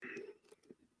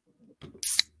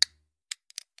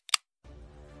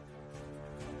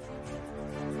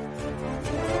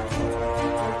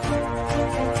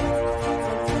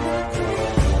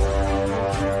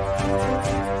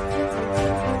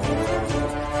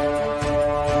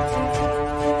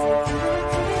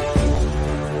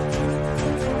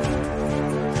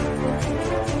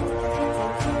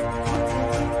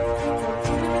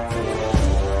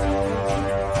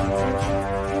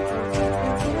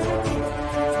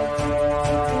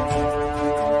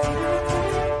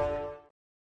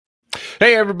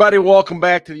Hey, everybody. Welcome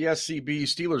back to the SCB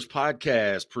Steelers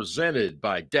podcast presented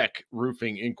by Deck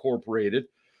Roofing Incorporated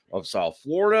of South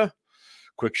Florida.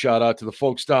 Quick shout out to the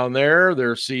folks down there.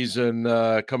 Their season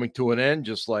coming to an end,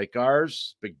 just like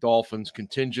ours. Big Dolphins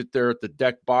contingent there at the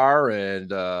Deck Bar,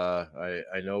 and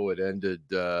I know it ended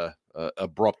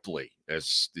abruptly,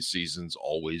 as the seasons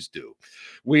always do.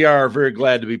 We are very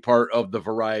glad to be part of the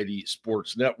Variety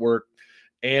Sports Network.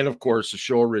 And, of course, the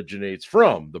show originates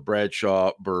from the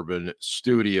Bradshaw Bourbon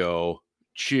Studio.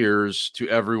 Cheers to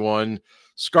everyone.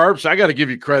 Scarps, I got to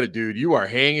give you credit, dude. You are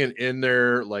hanging in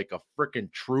there like a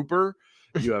freaking trooper.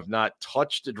 You have not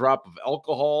touched a drop of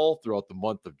alcohol throughout the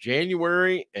month of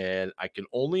January, and I can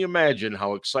only imagine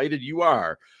how excited you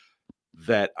are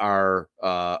that our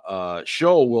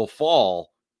show will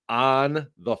fall on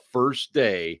the first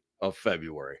day of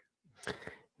February.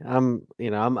 I'm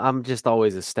just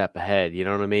always a step ahead. You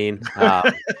know what I mean?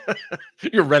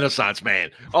 You're a Renaissance man.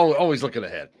 Oh, always looking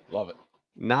ahead. Love it.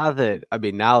 Now that I've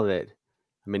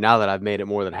made it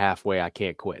more than halfway, I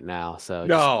can't quit now. So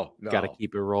no. Got to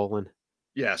keep it rolling.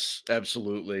 Yes,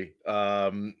 absolutely.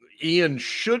 Ian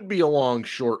should be along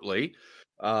shortly.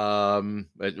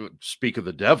 Speak of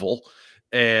the devil,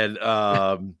 and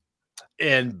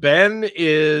Ben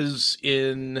is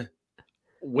in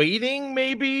waiting.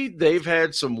 Maybe they've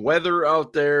had some weather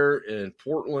out there in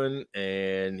Portland,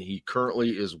 and he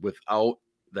currently is without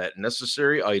that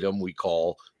necessary item we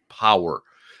call power.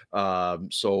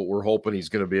 So we're hoping he's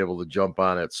going to be able to jump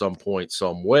on at some point,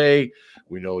 some way.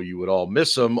 We know you would all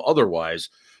miss him otherwise,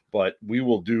 but we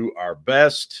will do our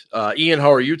best. Ian,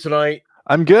 how are you tonight?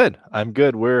 I'm good.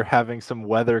 We're having some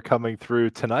weather coming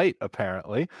through tonight,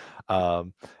 apparently.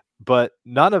 But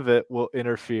none of it will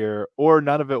interfere, or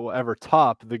none of it will ever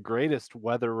top the greatest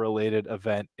weather-related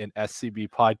event in SCB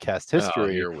podcast history. Oh,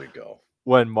 here we go.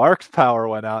 When Mark's power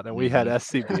went out and we had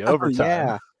SCB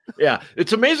overtime. Yeah.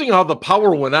 It's amazing how the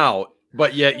power went out,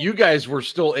 but yet you guys were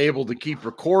still able to keep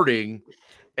recording,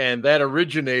 and that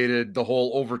originated the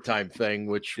whole overtime thing,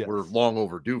 which we're long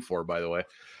overdue for, by the way.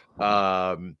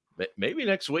 Maybe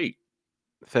next week.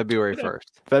 February 1st.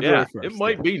 February 1st. It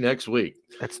might be next week.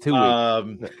 That's 2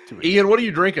 weeks. 2 weeks. Ian, what are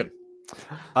you drinking?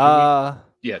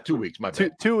 2 weeks. My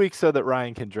bad. 2 weeks so that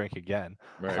Ryan can drink again.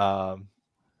 Right. I'm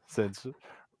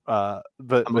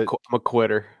a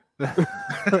quitter. It's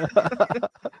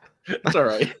all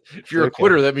right. If you're a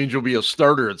quitter, that means you'll be a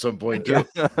starter at some point too.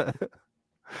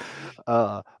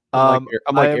 I'm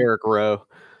like Eric Rowe.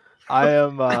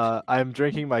 I'm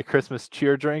drinking my Christmas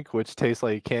cheer drink, which tastes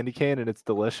like a candy cane, and it's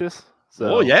delicious.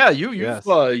 So,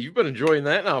 you've been enjoying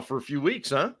that now for a few weeks,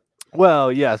 huh? Well,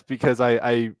 yes, because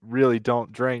I really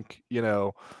don't drink,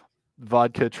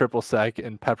 vodka triple sec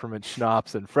and peppermint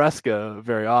schnapps and Fresca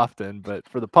very often, but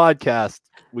for the podcast,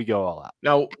 we go all out.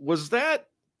 Now, was that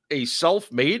a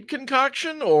self-made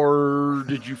concoction, or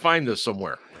did you find this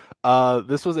somewhere?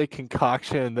 This was a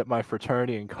concoction that my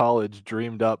fraternity in college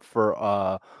dreamed up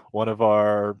for one of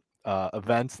our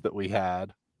events that we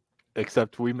had,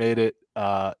 except we made it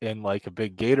in like a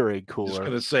big Gatorade cooler. I was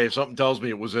going to say, if something tells me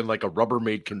it was in like a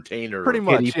Rubbermaid container. Pretty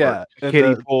much, yeah.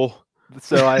 Kiddie pool.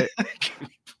 So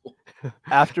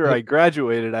after I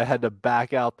graduated, I had to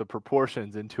back out the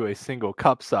proportions into a single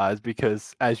cup size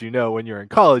because, as you know, when you're in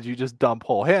college, you just dump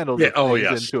whole handles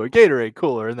into a Gatorade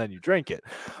cooler and then you drink it.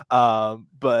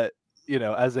 But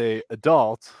as a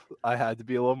adult, I had to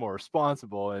be a little more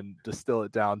responsible and distill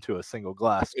it down to a single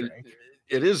glass drink.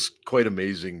 It is quite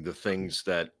amazing the things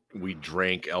that we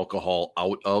drank alcohol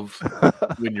out of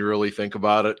when you really think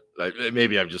about it.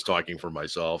 Maybe I'm just talking for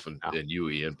myself and you,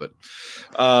 Ian, but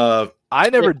I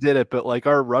never did it, but like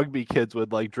our rugby kids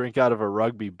would like drink out of a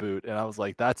rugby boot, and I was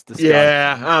like, that's disgusting.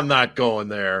 Yeah, I'm not going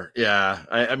there. Yeah,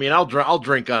 I mean, I'll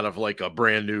drink out of like a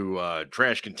brand new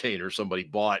trash container somebody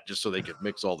bought just so they could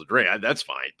mix all the drink. That's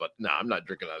fine, but no, I'm not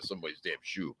drinking out of somebody's damn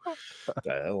shoe. What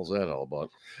the hell is that all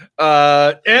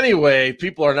about? Anyway,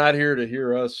 people are not here to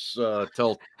hear us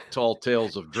tell tall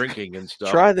tales of drinking and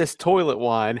stuff. Try this toilet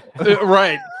wine.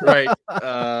 Right.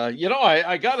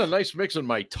 I got a nice mix in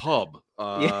my tub.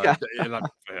 And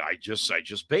I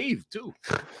just bathed too.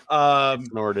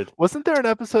 Snorted. Wasn't there an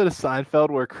episode of Seinfeld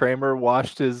where Kramer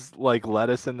washed his like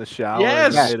lettuce in the shower?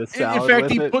 Yes. And made a salad in fact,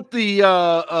 with he it? put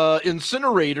the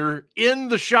incinerator in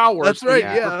the shower. That's right.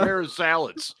 To prepare his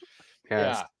salads.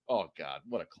 Yes. Yeah. Oh God,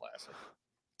 what a classic.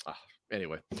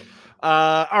 Anyway,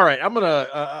 all right. I'm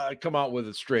gonna come out with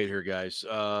it straight here, guys.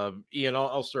 Ian,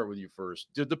 I'll start with you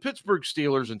first. Did the Pittsburgh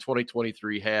Steelers in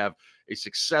 2023 have a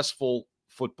successful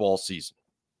football season?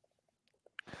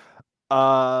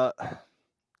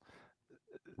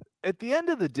 at the end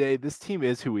of the day, this team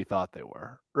is who we thought they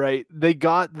were, right? They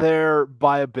got there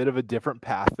by a bit of a different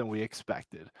path than we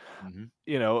expected.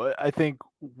 Mm-hmm. I think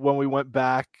when we went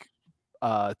back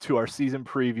to our season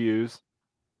previews,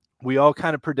 we all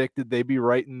kind of predicted they'd be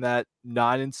right in that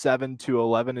 9-7 to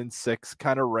 11-6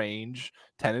 kind of range.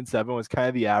 10-7 was kind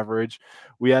of the average.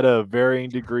 We had a varying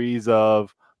degrees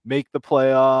of make the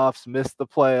playoffs, miss the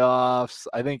playoffs.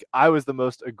 I think I was the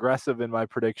most aggressive in my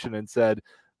prediction and said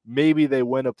maybe they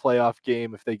win a playoff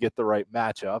game if they get the right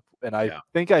matchup. And I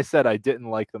think I said I didn't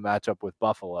like the matchup with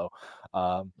Buffalo.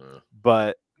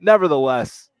 But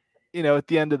nevertheless, at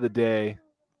the end of the day,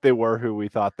 they were who we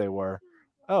thought they were.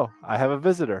 Oh, I have a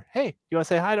visitor. Hey, you want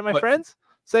to say hi to my friends?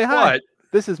 Say hi. What?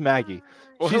 This is Maggie.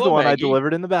 Well, she's hello, the one Maggie. I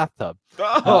delivered in the bathtub.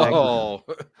 Oh,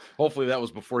 hopefully that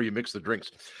was before you mixed the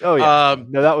drinks. Oh, yeah.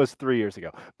 No, that was 3 years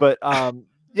ago. But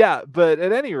yeah, but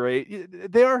at any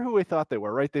rate, they are who we thought they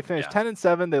were, right? They finished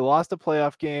 10-7. They lost a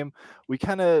playoff game. We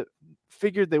kind of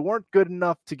figured they weren't good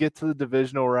enough to get to the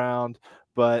divisional round,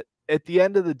 but at the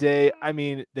end of the day, I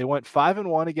mean, they went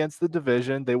 5-1 against the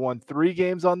division. They won 3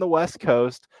 games on the West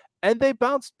Coast, and they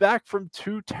bounced back from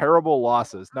 2 terrible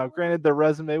losses. Now, granted, their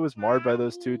resume was marred by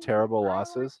those 2 terrible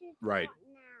losses. Right.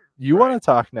 You want to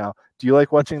talk now. Do you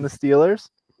like watching the Steelers?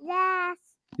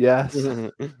 Yes.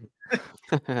 Do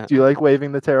you like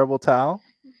waving the terrible towel?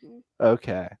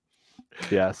 Okay.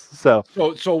 Yes. So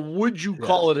would you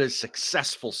call it a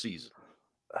successful season?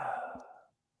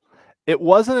 It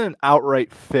wasn't an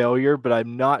outright failure, but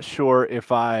I'm not sure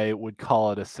if I would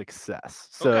call it a success.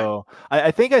 So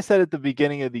I think I said at the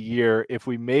beginning of the year, if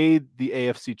we made the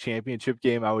AFC Championship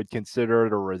game, I would consider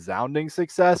it a resounding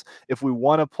success. If we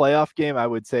won a playoff game, I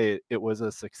would say it was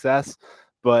a success.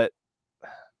 But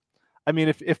I mean,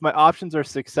 if my options are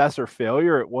success or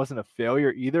failure, it wasn't a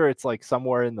failure either. It's like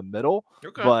somewhere in the middle.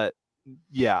 Okay. But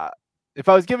yeah, if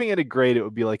I was giving it a grade, it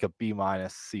would be like a B-,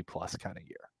 C+ kind of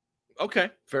year. Okay,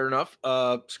 fair enough.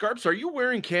 Scarps, are you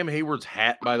wearing Cam Hayward's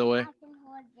hat, by the way?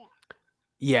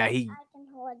 Yeah,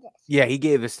 he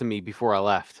gave this to me before I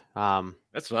left.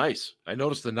 That's nice. I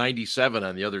noticed the 97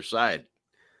 on the other side.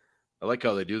 I like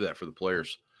how they do that for the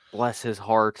players. Bless his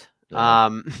heart.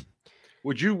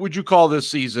 Would you call this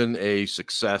season a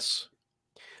success?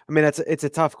 I mean, it's a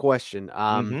tough question.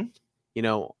 On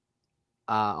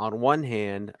one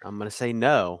hand, I'm going to say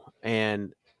no,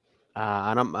 and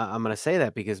I'm going to say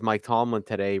that because Mike Tomlin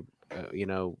today,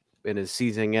 in his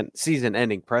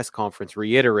season-ending press conference,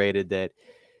 reiterated that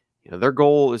their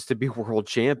goal is to be world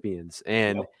champions,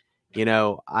 and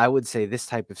I would say this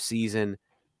type of season,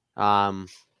 for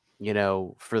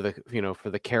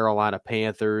the Carolina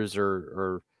Panthers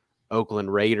or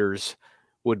Oakland Raiders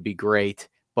would be great,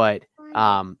 but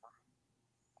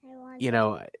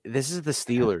this is the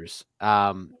Steelers,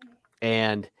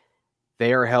 and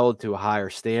they are held to a higher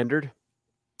standard.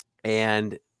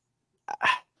 And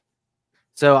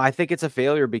so I think it's a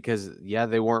failure because,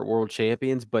 they weren't world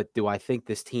champions, but do I think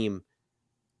this team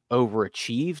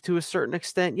overachieved to a certain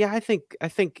extent? Yeah, I think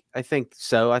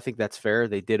so. I think that's fair.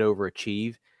 They did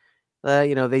overachieve.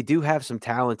 They do have some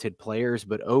talented players,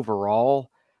 but overall,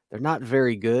 they're not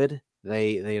very good.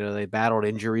 They battled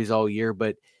injuries all year,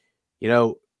 but,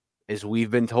 as we've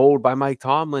been told by Mike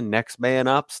Tomlin, next man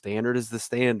up, standard is the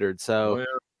standard. So,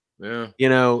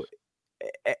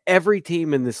 every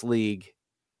team in this league's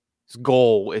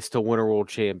goal is to win a world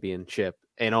championship,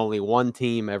 and only one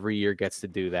team every year gets to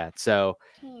do that. So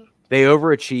they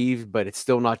overachieved, but it's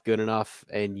still not good enough.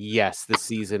 And yes, this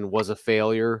season was a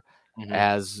failure,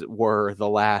 as were the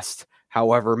last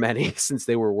however many since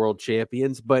they were world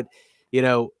champions. But,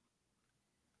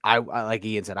 I like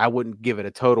Ian said, I wouldn't give it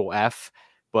a total F,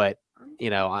 but,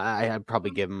 I'd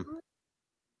probably give them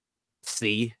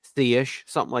C-ish,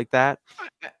 something like that.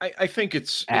 I think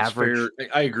it's fair.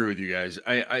 I agree with you guys.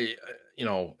 I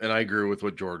and I agree with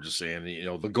what George is saying.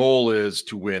 The goal is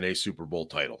to win a Super Bowl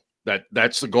title.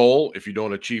 That's the goal. If you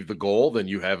don't achieve the goal, then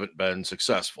you haven't been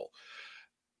successful.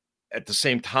 At the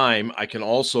same time, I can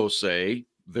also say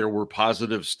there were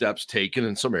positive steps taken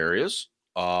in some areas.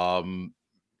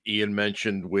 Ian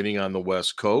mentioned winning on the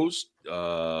West Coast,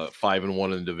 5-1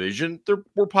 in the division. There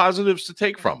were positives to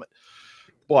take from it.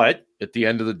 But at the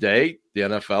end of the day, the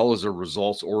NFL is a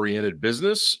results-oriented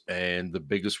business, and the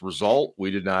biggest result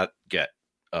we did not get.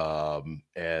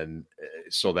 And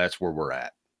so that's where we're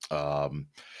at.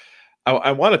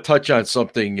 I want to touch on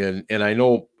something, and I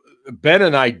know Ben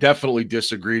and I definitely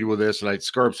disagreed with this, and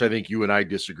Scarps, I think you and I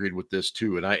disagreed with this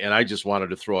too. And I just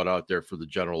wanted to throw it out there for the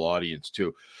general audience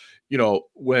too.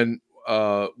 When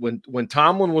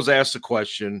Tomlin was asked the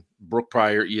question, Brooke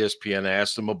Pryor, ESPN,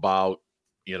 asked him about,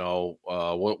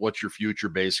 what's your future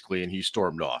basically, and he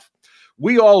stormed off.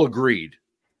 we all agreed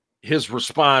his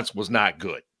response was not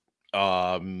good.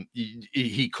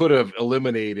 He could have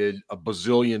eliminated a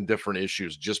bazillion different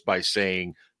issues just by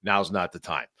saying now's not the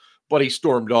time. But he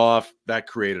stormed off. That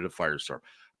created a firestorm.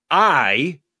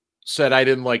 I said I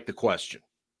didn't like the question.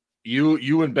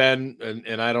 You and Ben,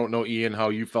 and I don't know, Ian, how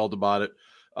you felt about it.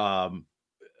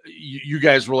 You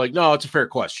guys were like, no, it's a fair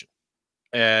question.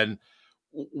 And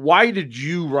why did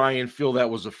you, Ryan, feel that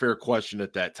was a fair question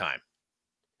at that time?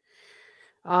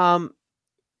 And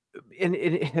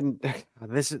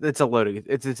this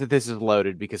is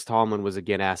loaded because Tomlin was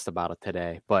again asked about it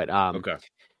today. But okay.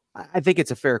 I think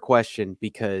it's a fair question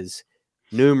because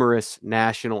numerous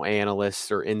national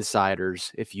analysts or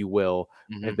insiders, if you will,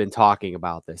 have been talking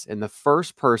about this. And the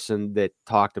first person that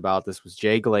talked about this was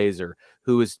Jay Glazer,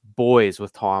 who is boys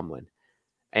with Tomlin.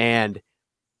 And,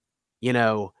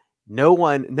 no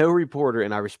reporter,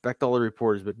 and I respect all the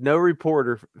reporters, but no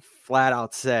reporter flat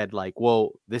out said like,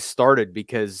 well, this started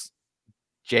because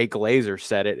Jay Glazer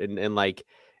said it. And like,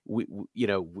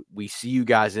 we see you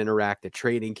guys interact at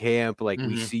training camp. Like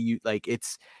we see you, like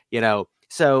it's,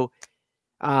 so,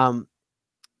 I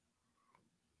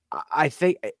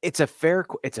think it's a fair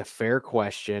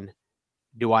question.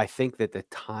 Do I think that the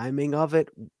timing of it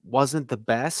wasn't the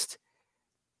best?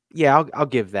 Yeah, I'll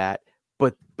give that.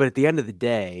 But at the end of the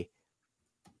day,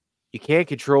 you can't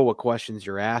control what questions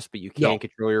you're asked, but you can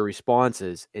control your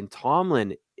responses. And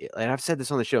Tomlin, and I've said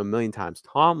this on the show a million times,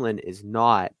 Tomlin is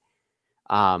not,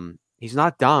 he's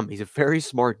not dumb. He's a very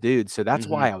smart dude. So that's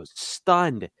why I was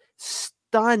stunned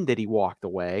that he walked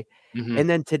away. And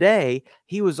then today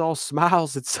he was all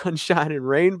smiles and sunshine and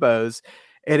rainbows.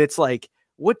 And it's like,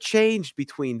 what changed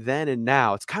between then and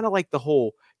now? It's kind of like the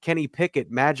whole Kenny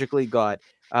Pickett magically got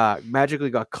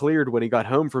cleared when he got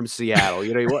home from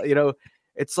Seattle.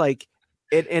 It's like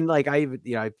it, and like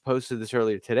I posted this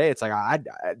earlier today. It's like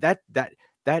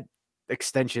that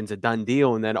extension's a done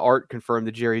deal, and then Art confirmed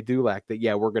to Jerry Dulac that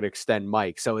we're going to extend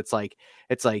Mike. So it's like,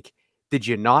 did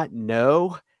you not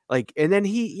know? Like, and then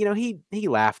he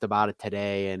laughed about it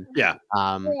today, and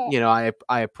I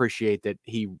appreciate that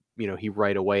he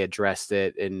right away addressed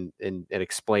it and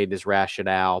explained his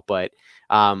rationale, but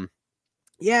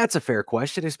it's a fair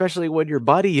question, especially when your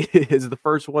buddy is the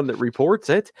first one that reports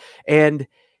it. And,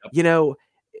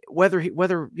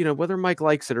 whether Mike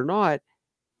likes it or not,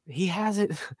 he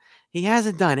hasn't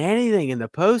done anything in the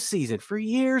postseason for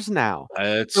years now.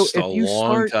 It's a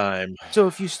long time. So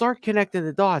if you start connecting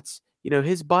the dots,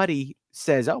 his buddy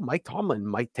says, "Oh, Mike Tomlin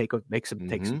might take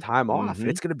some time off.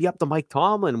 It's going to be up to Mike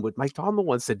Tomlin what Mike Tomlin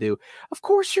wants to do." Of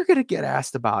course, you're going to get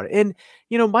asked about it. And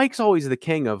Mike's always the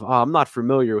king of, "I'm not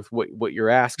familiar with what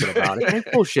you're asking about." It's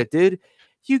like, bullshit, dude.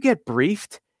 You get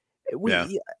briefed.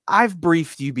 I've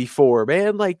briefed you before,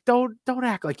 man. Like, don't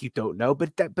act like you don't know.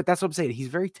 But that's what I'm saying. He's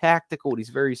very tactical and he's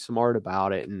very smart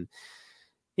about it. And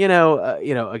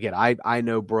again, I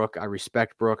know Brooke. I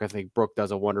respect Brooke. I think Brooke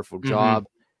does a wonderful job.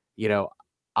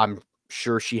 I'm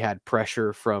sure she had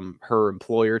pressure from her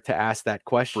employer to ask that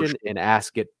question and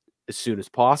ask it as soon as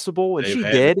possible. And she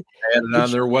did. Had it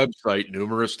on their website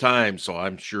numerous times, so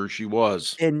I'm sure she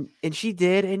was. And she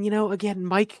did. And again,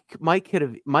 Mike could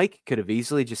have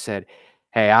easily just said,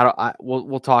 "Hey,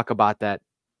 we'll talk about that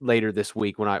later this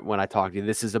week when I talk to you.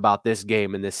 This is about this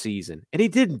game and this season." And he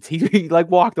didn't. He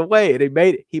like walked away, and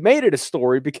he made it a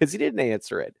story because he didn't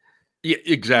answer it. Yeah,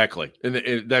 exactly. And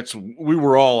we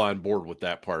were all on board with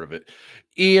that part of it.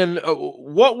 Ian,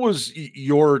 what was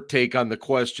your take on the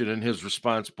question and his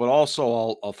response? But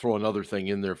also I'll throw another thing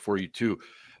in there for you too.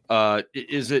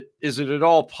 Is it at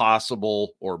all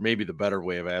possible, or maybe the better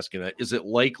way of asking that, is it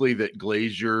likely that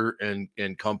Glazer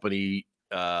and company,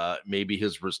 maybe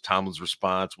Tomlin's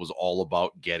response was all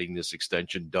about getting this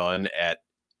extension done at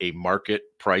a market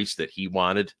price that he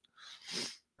wanted?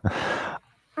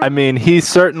 I mean, he's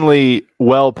certainly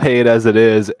well paid as it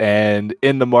is, and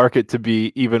in the market to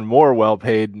be even more well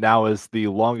paid now as the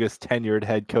longest tenured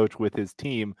head coach with his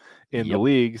team in the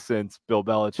league since Bill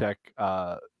Belichick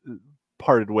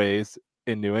parted ways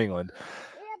in New England.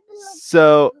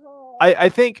 So I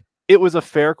think it was a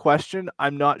fair question.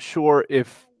 I'm not sure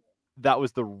if that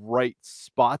was the right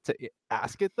spot to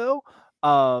ask it, though.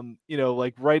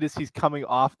 Like right as he's coming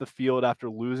off the field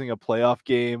after losing a playoff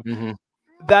game.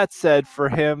 That said, for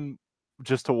him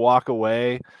just to walk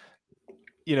away,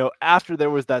 after there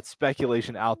was that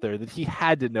speculation out there that he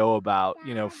had to know about,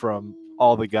 from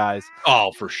all the guys.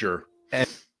 Oh, for sure.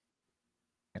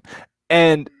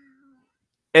 And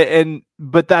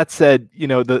But that said,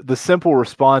 the simple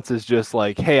response is just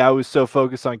like, hey, I was so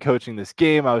focused on coaching this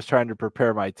game. I was trying to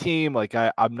prepare my team. Like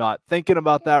I'm not thinking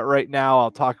about that right now. I'll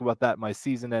talk about that in my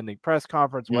season ending press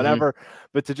conference, whatever.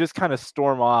 But to just kind of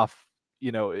storm off,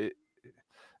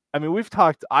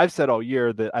 I've said all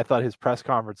year that I thought his press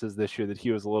conferences this year that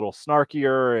he was a little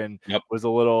snarkier and was a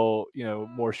little,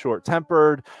 more short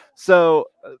tempered. So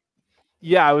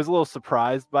I was a little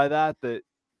surprised by that,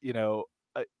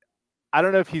 I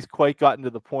don't know if he's quite gotten to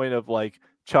the point of like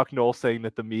Chuck Noll saying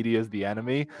that the media is the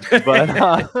enemy, but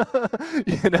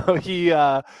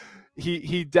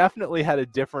he definitely had a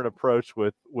different approach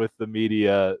with the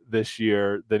media this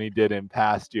year than he did in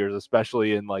past years,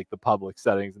 especially in like the public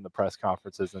settings and the press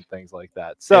conferences and things like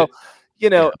that. So,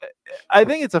 I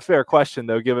think it's a fair question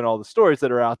though, given all the stories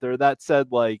that are out there. That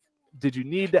said, like, did you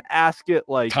need to ask it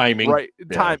like timing? Right,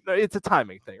 time. It's a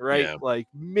timing thing, right? Yeah. Like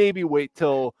maybe wait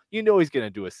till he's going to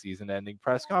do a season-ending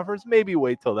press conference. Maybe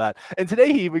wait till that. And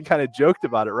today he even kind of joked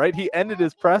about it, right? He ended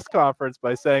his press conference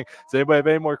by saying, "Does anybody have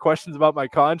any more questions about my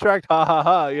contract?" Ha ha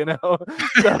ha. So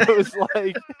it was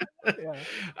like,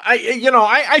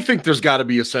 I think there's got to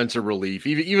be a sense of relief,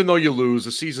 even though you lose.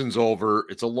 The season's over.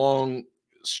 It's a long,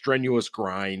 strenuous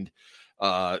grind.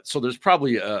 So there's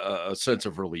probably a sense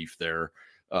of relief there.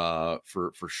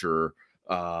 For sure.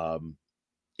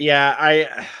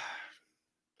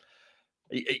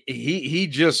 He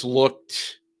just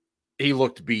looked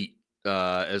beat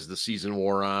as the season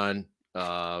wore on.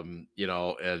 But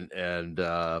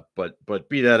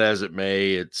be that as it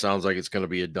may, it sounds like it's going to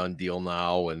be a done deal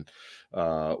now, and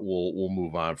we'll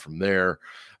move on from there.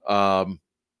 I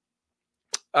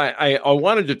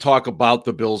wanted to talk about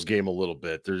the Bills game a little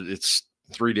bit. It's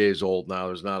 3 days old now.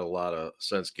 There's not a lot of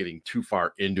sense getting too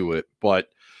far into it, but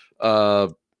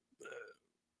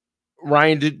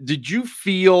Ryan, did you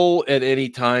feel at any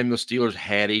time the Steelers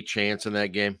had a chance in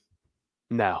that game?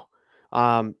 No.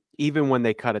 Even when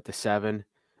they cut it to 7,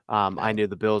 I knew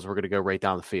the Bills were going to go right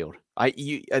down the field.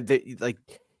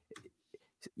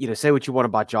 Say what you want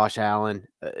about Josh Allen.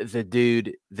 The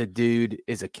dude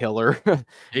is a killer.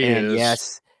 He is.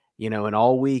 Yes, and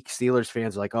all week Steelers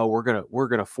fans are like, "Oh, we're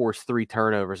gonna force 3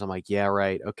 turnovers." I'm like, "Yeah,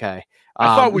 right, okay."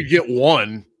 I thought we'd get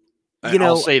one.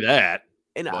 I'll say that.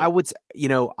 And I would,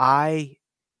 I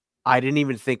didn't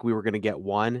even think we were gonna get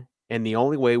one, and the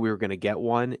only way we were gonna get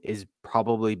one is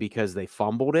probably because they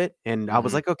fumbled it. And I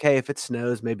was like, okay, if it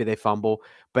snows, maybe they fumble.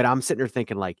 But I'm sitting there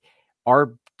thinking like,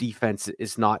 our defense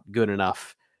is not good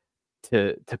enough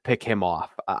to pick him off.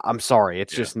 I'm sorry,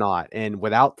 it's just not. And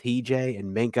without TJ,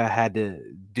 and Minka had to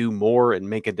do more, and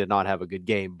Minka did not have a good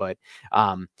game. But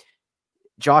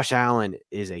Josh Allen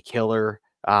is a killer.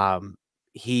 You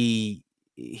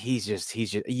just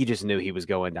knew he was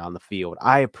going down the field.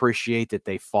 I appreciate that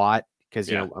they fought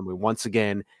because once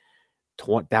again,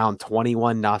 down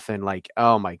 21-0. Like,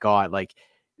 oh my God, like.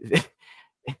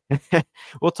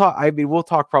 We'll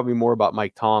talk probably more about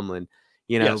Mike Tomlin,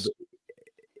 Yes.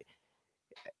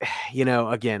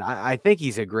 Again, I think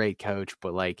he's a great coach,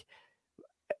 but like,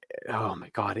 oh my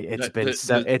God, it's been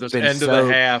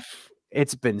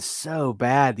so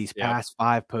bad these past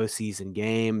 5 postseason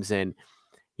games. And,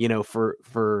 I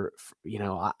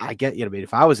get,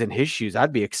 if I was in his shoes,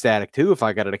 I'd be ecstatic too if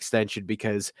I got an extension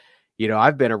because,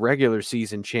 I've been a regular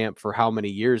season champ for how many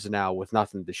years now with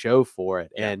nothing to show for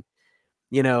it. Yeah. And,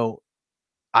 it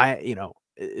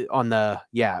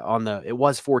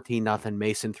was 14-0.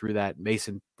 Mason threw that.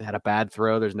 Mason had a bad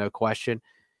throw. There's no question.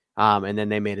 And then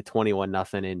they made it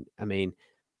 21-0. And I mean,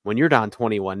 when you're down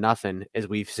 21-0, as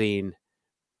we've seen,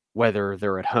 whether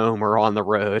they're at home or on the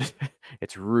road,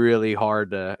 it's really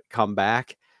hard to come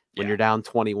back when you're down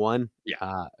 21.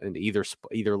 In either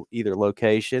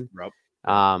location. Yep.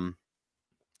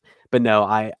 But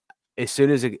no,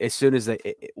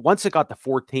 once it got to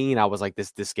 14, I was like,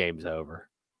 this game's over.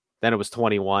 Then it was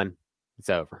 21. It's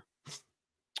over.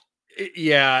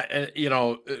 Yeah. And,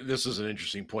 this is an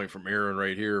interesting point from Aaron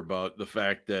right here about the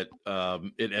fact that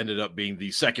it ended up being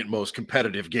the second most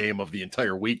competitive game of the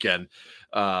entire weekend.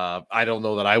 I don't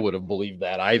know that I would have believed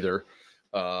that either.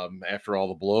 After all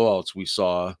the blowouts we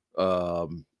saw,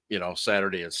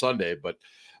 Saturday and Sunday, but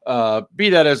be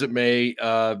that as it may,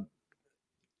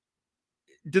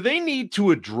 do they need to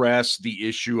address the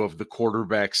issue of the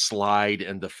quarterback slide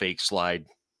and the fake slide?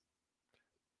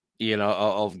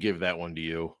 I'll give that one to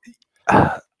you.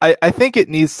 I think it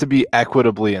needs to be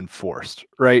equitably enforced,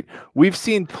 right? We've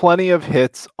seen plenty of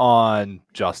hits on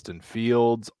Justin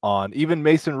Fields, on even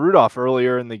Mason Rudolph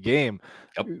earlier in the game,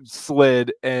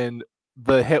 slid, and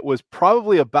the hit was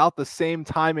probably about the same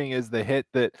timing as the hit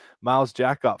that Miles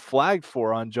Jack got flagged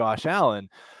for on Josh Allen.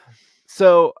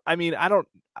 So, I mean,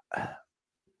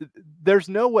 there's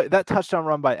no way that touchdown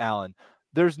run by Allen,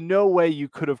 there's no way you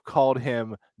could have called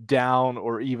him down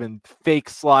or even fake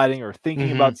sliding or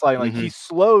thinking about sliding. Like he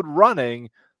slowed running,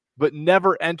 but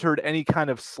never entered any kind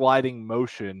of sliding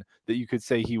motion that you could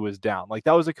say he was down. Like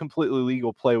that was a completely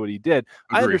legal play what he did.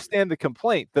 Agreed. I understand the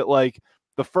complaint that like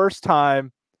the first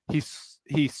time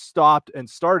he stopped and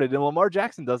started, and Lamar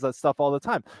Jackson does that stuff all the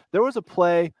time. There was a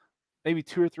play maybe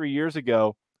 2 or 3 years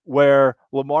ago where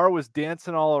Lamar was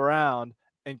dancing all around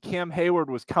and Cam Hayward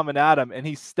was coming at him and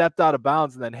he stepped out of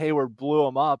bounds, and then Hayward blew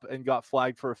him up and got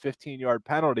flagged for a 15-yard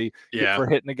penalty for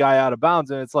hitting a guy out of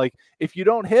bounds. And it's like, if you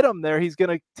don't hit him there, he's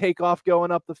going to take off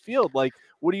going up the field. Like,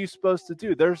 what are you supposed to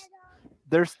do?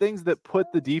 There's things that put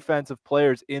the defensive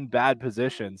players in bad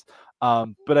positions.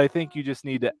 But I think you just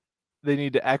they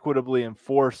need to equitably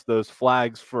enforce those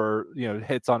flags for,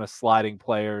 hits on a sliding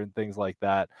player and things like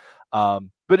that.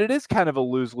 But it is kind of a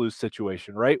lose-lose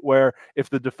situation, right? Where if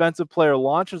the defensive player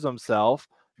launches himself,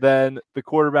 then the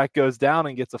quarterback goes down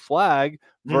and gets a flag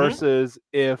versus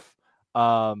if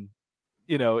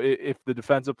if the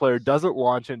defensive player doesn't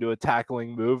launch into a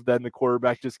tackling move, then the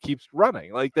quarterback just keeps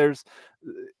running. Like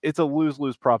it's a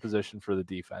lose-lose proposition for the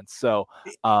defense. So,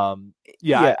 I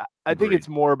think it's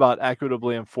more about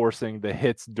equitably enforcing the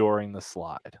hits during the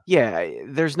slide. Yeah,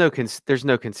 there's no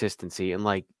consistency, and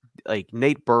like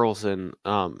Nate Burleson,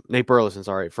 from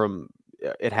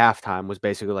at halftime was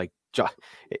basically like,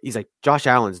 he's like, Josh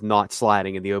Allen's not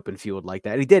sliding in the open field like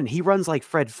that. And he didn't. He runs like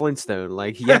Fred Flintstone.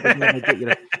 Like hey,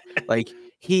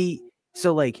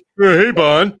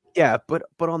 Bon. Yeah, but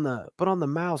on the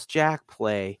Miles Jack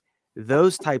play,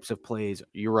 those types of plays,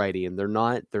 you're right, Ian. They're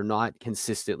not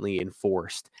consistently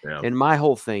enforced. Yeah. And my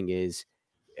whole thing is,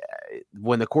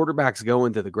 when the quarterback's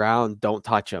going to the ground, don't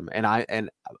touch them. And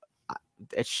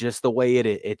it's just the way it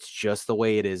is. It's just the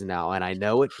way it is now. And I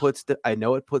know it puts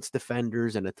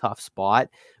defenders in a tough spot,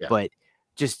 but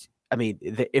just, I mean,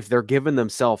 if they're giving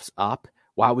themselves up,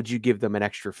 why would you give them an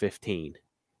extra 15?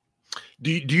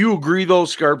 Do you agree though,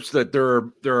 Scarps, that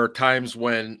there are times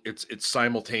when it's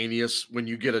simultaneous when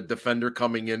you get a defender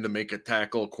coming in to make a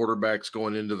tackle, quarterback's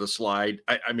going into the slide?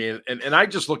 I mean, and I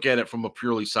just look at it from a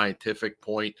purely scientific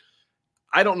point.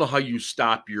 I don't know how you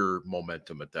stop your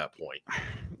momentum at that point.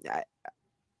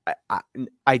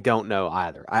 I don't know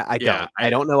either. I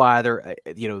don't know either.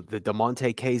 The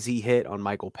DeMonte KZ hit on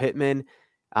Michael Pittman.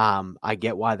 I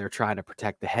get why they're trying to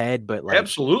protect the head, but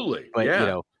absolutely.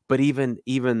 But even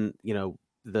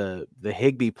the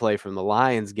Higbee play from the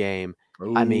Lions game.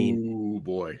 Ooh, I mean,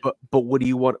 boy. But what do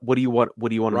you want? What do you want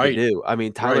him to do? I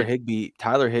mean, Tyler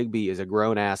Higbee is a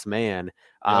grown ass man.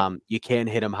 You can't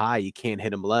hit him high. You can't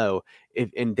hit him low.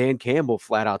 And Dan Campbell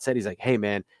flat out said, he's like, hey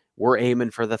man, we're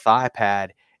aiming for the thigh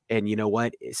pad. And you know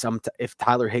what? If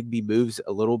Tyler Higbee moves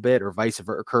a little bit, or vice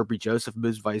versa, or Kirby Joseph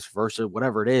moves vice versa,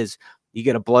 whatever it is, you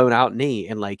get a blown out knee.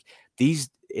 And like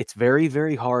it's very,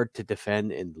 very hard to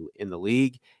defend in the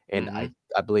league. And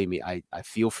I believe me, I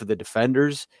feel for the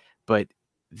defenders, but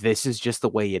this is just the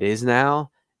way it is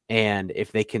now. And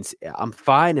if they can, I'm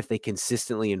fine if they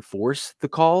consistently enforce the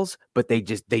calls, but they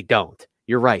don't.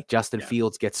 You're right. Justin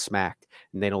Fields gets smacked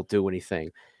and they don't do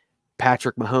anything.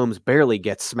 Patrick Mahomes barely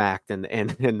gets smacked and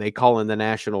they call in the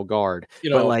National Guard.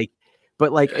 But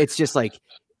it's just like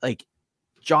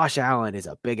Josh Allen is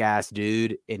a big ass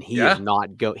dude, and he is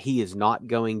not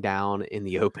going down in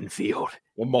the open field.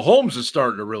 Well, Mahomes is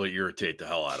starting to really irritate the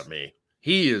hell out of me.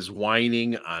 He is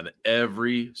whining on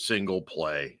every single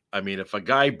play. I mean, if a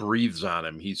guy breathes on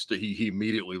him, he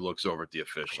immediately looks over at the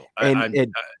official.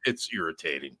 It's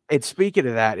irritating. And speaking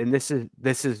of that, and this is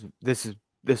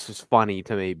funny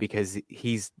to me because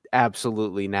he's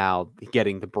absolutely now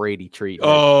getting the Brady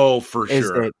treatment. Oh, for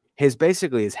sure.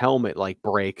 His helmet like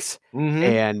breaks,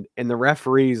 and the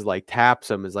referees like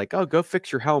taps him, is like, oh, go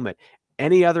fix your helmet.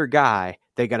 Any other guy,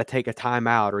 they got to take a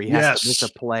timeout, or he has to miss a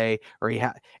play, or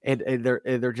and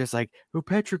they're just like, oh,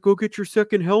 Patrick, go get your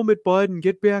second helmet, bud, and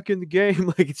get back in the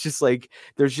game. Like, it's just like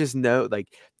there's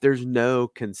no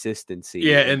consistency.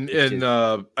 Yeah,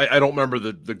 I don't remember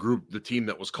the team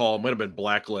that was calling. It might have been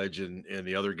Blackledge and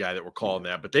the other guy that were calling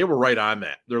that, but they were right on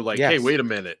that. They're like, hey, wait a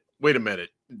minute.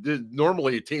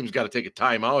 Normally a team's got to take a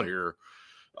timeout here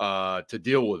to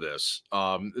deal with this.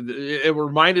 It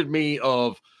reminded me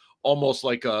of almost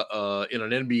like in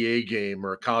an NBA game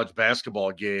or a college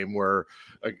basketball game where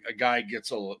a guy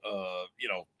gets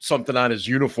something on his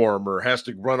uniform or has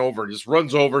to run over, just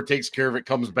runs over, takes care of it,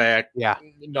 comes back,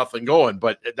 nothing going.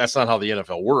 But that's not how the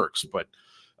NFL works. But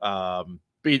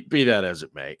be that as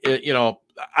it may,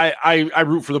 I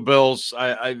root for the Bills.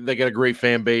 They got a great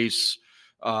fan base.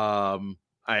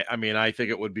 I I mean, I think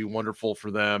it would be wonderful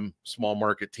for them, small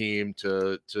market team,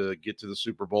 to get to the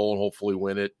Super Bowl and hopefully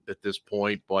win it at this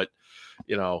point. But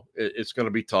it's going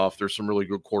to be tough. There's some really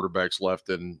good quarterbacks left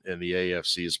in the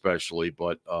AFC, especially.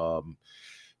 But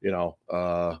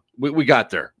we got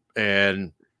there,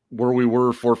 and where we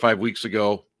were 4 or 5 weeks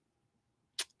ago,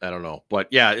 I don't know. But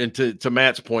yeah, and to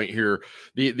Matt's point here,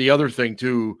 the other thing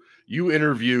too, you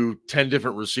interview 10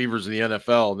 different receivers in the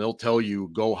NFL and they'll tell you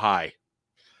go high.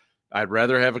 I'd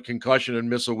rather have a concussion and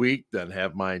miss a week than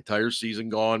have my entire season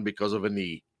gone because of a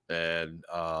knee. And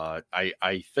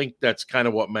I think that's kind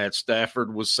of what Matt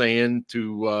Stafford was saying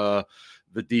to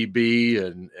the DB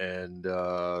and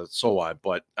so on.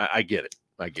 But I get it.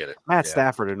 Matt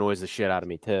Stafford annoys the shit out of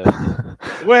me too.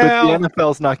 Well, but the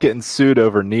NFL's not getting sued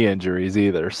over knee injuries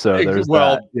either, so there's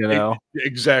that.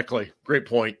 Exactly. Great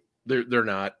point. They're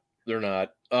not.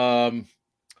 Can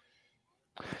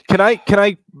I?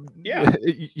 Yeah,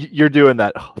 you're doing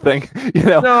that thing.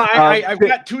 No, I've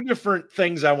got two different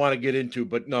things I want to get into,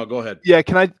 but no, go ahead. Yeah,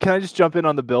 can I just jump in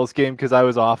on the Bills game because I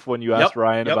was off when you asked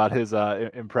Ryan about his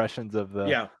impressions of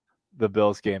the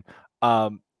Bills game.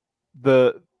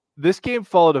 This game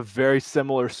followed a very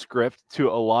similar script to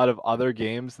a lot of other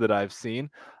games that I've seen.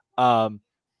 Hold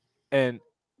on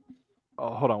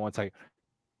one second.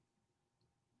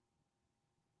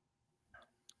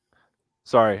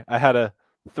 Sorry, I had a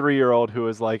 3-year-old who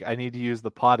was like, I need to use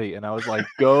the potty. And I was like,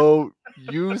 go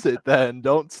use it then.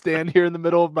 Don't stand here in the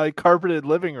middle of my carpeted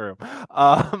living room.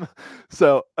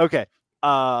 Okay.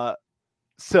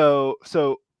 So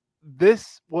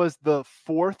this was the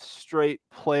 4th straight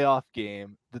playoff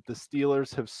game that the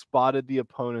Steelers have spotted the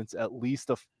opponents at least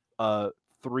a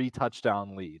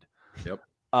 3-touchdown lead. Yep.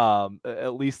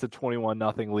 At least a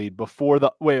 21-0 lead before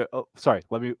the let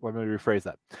me rephrase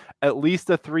that. At least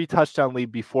a 3-touchdown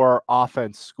lead before our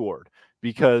offense scored,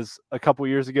 because a couple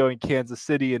years ago in Kansas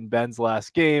City in Ben's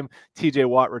last game, TJ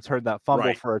Watt returned that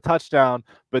fumble for a touchdown,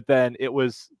 but then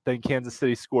Kansas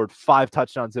City scored 5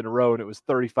 touchdowns in a row and it was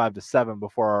 35-7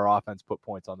 before our offense put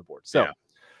points on the board. So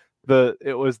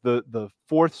it was the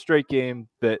 4th straight game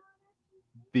that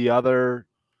the other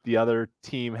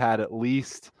team had at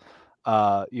least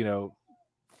 3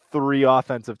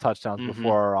 offensive touchdowns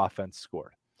before our offense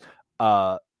scored.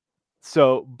 But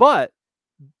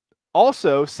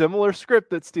also similar script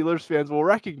that Steelers fans will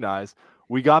recognize.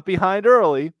 We got behind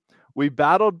early, we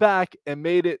battled back and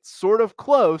made it sort of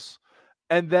close.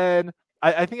 And then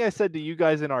I think I said to you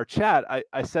guys in our chat,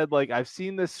 I said, like, I've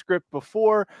seen this script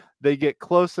before. They get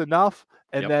close enough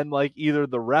and then like either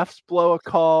the refs blow a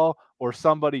call or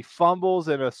somebody fumbles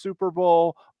in a Super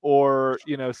Bowl, or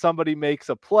somebody makes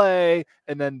a play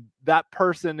and then that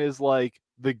person is like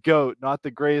the GOAT, not the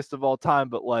greatest of all time,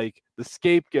 but like the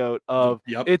scapegoat of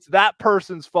it's that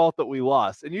person's fault that we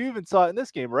lost. And you even saw it in this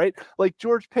game, right? Like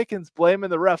George Pickens blaming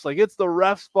the refs, like it's the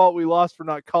refs' fault we lost for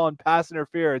not calling pass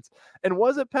interference. And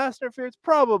was it pass interference?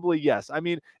 Probably yes. I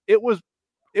mean, it was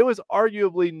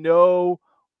arguably no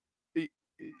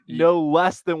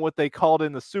less than what they called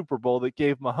in the Super Bowl that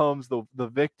gave Mahomes the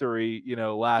victory,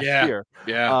 last year.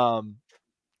 Yeah.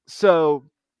 So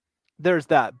there's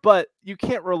that, but you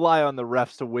can't rely on the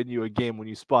refs to win you a game when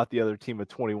you spot the other team a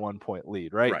 21-point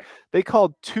lead, right? They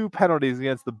called 2 penalties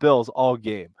against the Bills all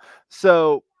game.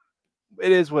 So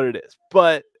it is what it is.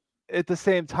 But at the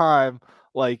same time,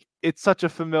 like, it's such a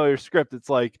familiar script. It's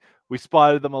like we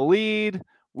spotted them a lead,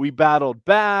 we battled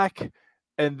back,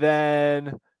 and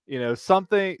then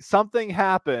something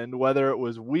happened, whether it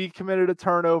was we committed a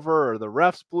turnover or the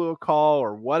refs blew a call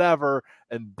or whatever,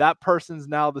 and that person's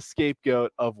now the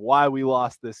scapegoat of why we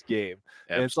lost this game.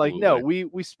 Absolutely. And it's like, no,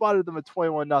 we spotted them a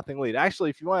 21-0 lead. Actually,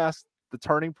 if you want to ask the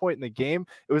turning point in the game,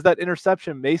 it was that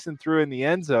interception Mason threw in the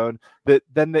end zone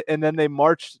and then they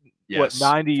marched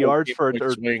 90 yards or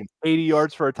 80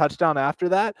 yards for a touchdown after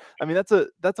that. I mean, that's a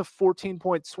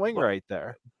 14-point swing right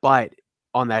there. But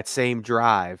on that same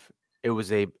drive, it was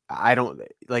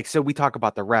so we talk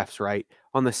about the refs, right?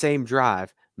 On the same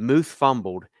drive, Muth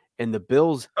fumbled and the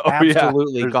Bills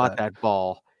absolutely got that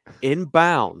ball in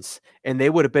bounds, and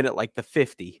they would have been at like the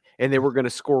 50 and they were going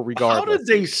to score regardless. How did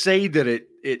they say that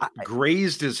it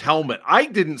grazed his helmet? I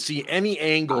didn't see any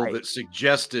angle that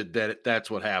suggested that that's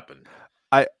what happened.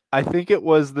 I think it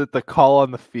was that the call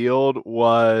on the field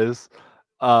was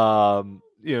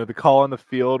the call on the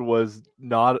field was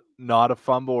not a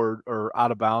fumble or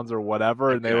out of bounds or whatever.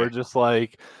 Okay. And they were just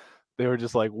like,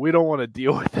 we don't want to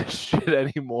deal with this shit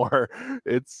anymore.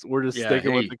 We're just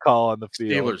sticking with the call on the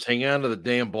field. Steelers, hang on to the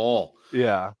damn ball.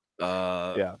 Yeah.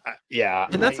 And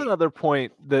that's another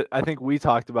point that I think we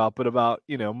talked about, but about,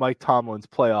 Mike Tomlin's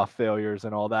playoff failures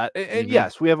and all that. And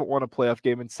yes, we haven't won a playoff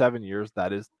game in 7 years.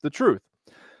 That is the truth.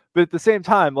 But at the same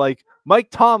time, like Mike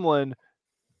Tomlin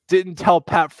didn't tell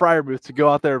Pat Freiermuth to go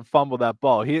out there and fumble that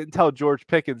ball. He didn't tell George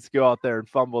Pickens to go out there and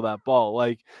fumble that ball.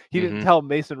 Like he didn't tell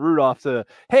Mason Rudolph to,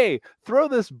 hey, throw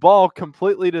this ball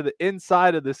completely to the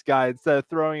inside of this guy instead of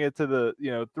throwing it to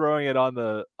the, throwing it on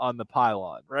the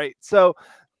pylon, right? So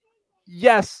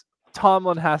yes,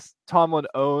 Tomlin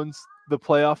owns the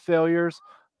playoff failures,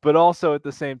 but also at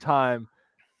the same time,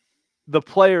 the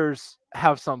players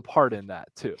have some part in that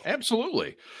too.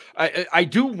 Absolutely. I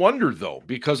do wonder though,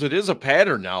 because it is a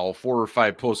pattern now, 4 or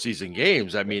 5 postseason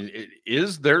games. I mean,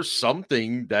 is there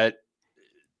something that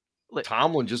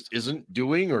Tomlin just isn't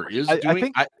doing or is doing? I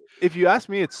think if you ask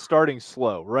me, it's starting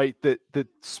slow, right? That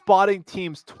spotting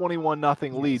teams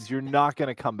 21-0 leads, you're not going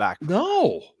to come back.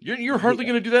 No, you're hardly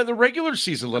going to do that in the regular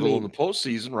season, let alone the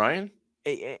postseason, Ryan.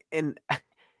 And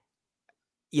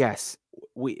yes,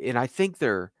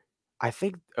 I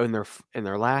think in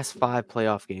their last 5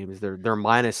 playoff games, they're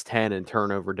 -10 in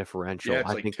turnover differential. Yeah, it's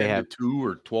I think 10 they have 2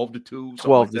 or 12-2,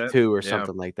 12-2 or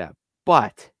something like that.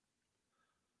 But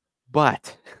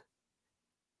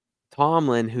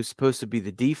Tomlin, who's supposed to be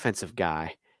the defensive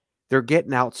guy, they're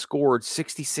getting outscored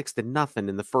 66-0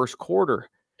 in the first quarter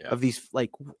of these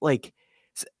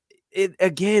it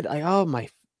again. Oh my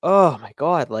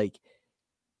God, like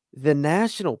the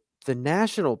national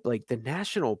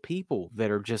people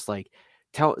that are just like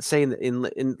saying that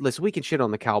in listen, we can shit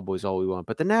on the Cowboys all we want,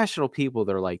 but the national people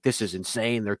that are like, this is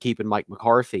insane, they're keeping Mike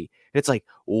McCarthy. And it's like,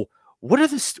 well, what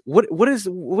is it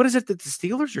that the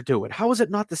Steelers are doing? How is it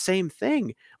not the same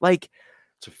thing? Like,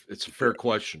 it's a fair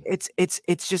question. It's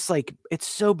just like, it's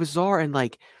so bizarre. And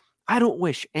like, I don't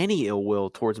wish any ill will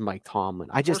towards Mike Tomlin.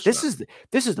 This is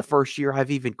the first year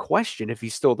I've even questioned if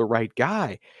he's still the right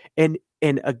guy. And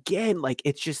again, like,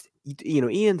 it's just,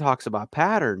 Ian talks about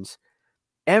patterns.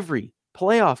 Every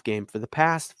playoff game for the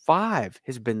past 5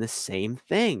 has been the same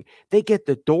thing. They get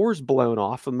the doors blown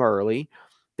off them early.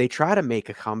 They try to make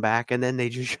a comeback and then they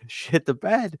just shit the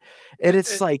bed. And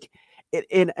it's like,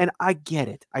 and I get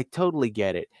it. I totally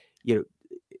get it.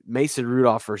 Mason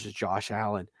Rudolph versus Josh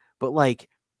Allen. But like,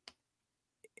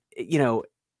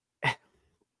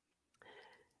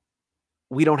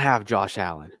 we don't have Josh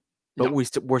Allen, but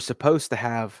we're supposed to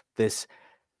have this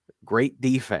great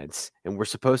defense, and we're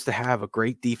supposed to have a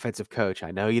great defensive coach.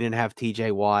 I know you didn't have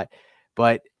TJ Watt,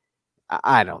 but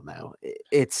I don't know.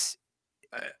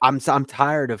 I'm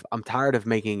tired of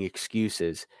making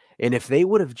excuses. And if they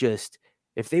would have just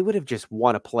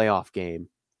won a playoff game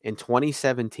in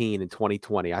 2017 and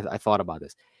 2020, I thought about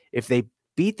this. If they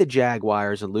beat the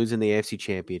Jaguars and lose in the AFC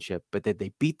Championship, but that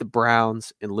they beat the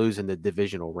Browns and lose in the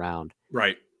divisional round,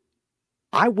 right?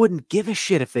 I wouldn't give a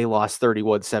shit if they lost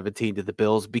 31-17 to the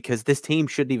Bills, because this team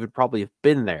shouldn't even probably have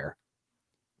been there.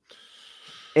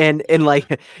 And like,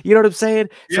 you know what I'm saying?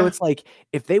 Yeah. So it's like,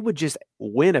 if they would just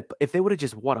won a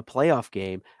playoff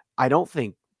game, I don't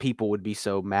think people would be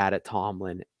so mad at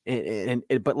Tomlin.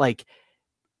 But like,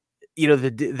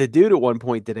 the dude at one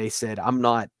point today said, I'm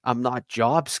not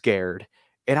job scared.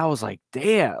 And I was like,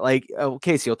 damn, like,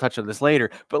 Casey will touch on this later,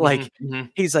 but like,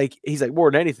 he's like, more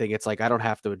than anything, it's like, I don't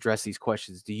have to address these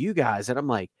questions to you guys. And I'm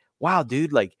like, wow,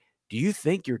 dude, like, do you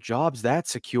think your job's that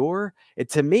secure? And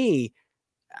to me,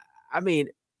 I mean,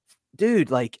 dude,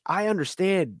 like, I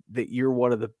understand that you're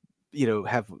one of the,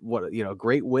 have a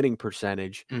great winning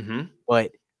percentage,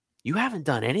 but you haven't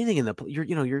done anything in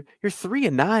you're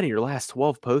 3-9 in your last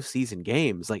 12 postseason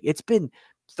games. Like, it's been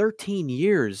 13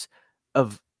 years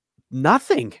of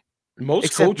nothing.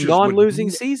 Most coaches non-losing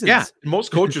seasons. Yeah, most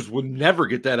coaches would never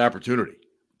get that opportunity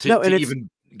to even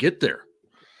get there.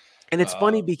 And it's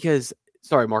funny because,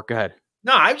 sorry, Mark, go ahead.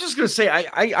 No, I was just going to say,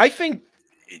 I think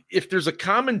if there's a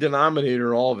common denominator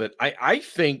in all of it, I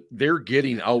think they're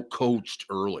getting out-coached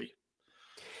early.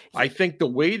 I think the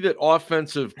way that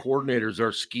offensive coordinators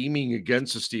are scheming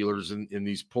against the Steelers in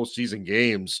these postseason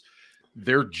games,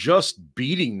 they're just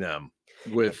beating them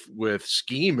with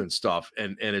scheme and stuff,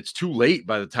 and it's too late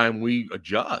by the time we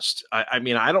adjust. I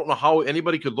mean, I don't know how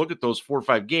anybody could look at those 4 or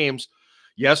 5 games.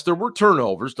 Yes, there were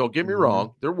turnovers, don't get me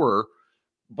wrong, there were,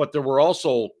 but there were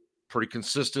also pretty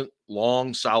consistent,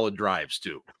 long, solid drives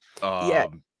too.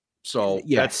 So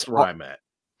that's where I'm at.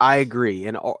 I agree,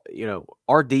 and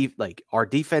our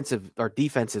defenses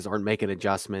aren't making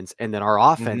adjustments, and then our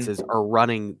offenses are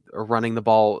running the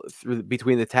ball through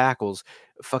between the tackles,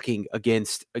 fucking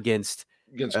against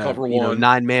cover one,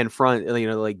 9-man front,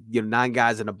 9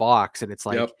 guys in a box, and it's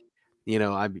like, I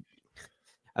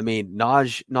mean,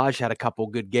 Naj had a couple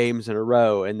good games in a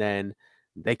row, and then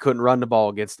they couldn't run the ball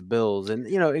against the Bills, and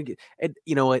you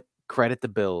know what? Credit the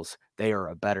Bills; they are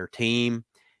a better team.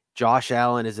 Josh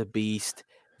Allen is a beast.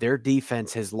 their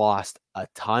defense has lost a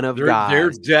ton of Their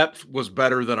guys. depth was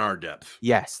better than our depth.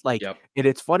 Yes, and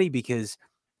it's funny because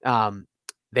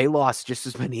they lost just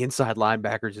as many inside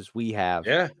linebackers as we have.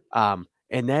 Yeah.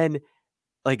 And then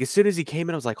as soon as he came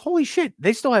in, I was like, "Holy shit!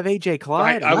 They still have AJ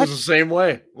Klein." I was the same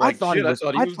way. I thought he was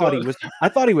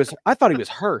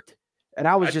hurt, and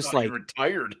I was just like,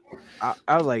 retired. I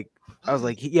was like,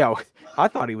 I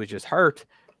thought he was just hurt,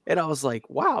 and I was like,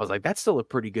 wow, I was like, that's still a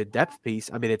pretty good depth piece.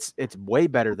 I mean, it's way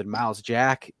better than Miles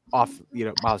Jack off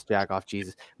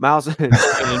Jesus, Miles Jack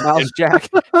sitting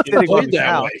on the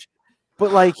couch.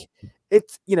 But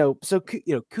it's so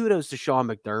kudos to Sean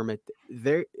McDermott.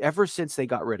 They're ever since they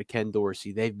got rid of Ken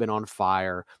Dorsey, they've been on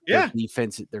fire. Yeah.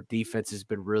 Their defense has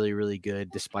been really, really good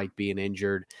despite being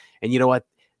injured. And you know what?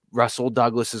 Russell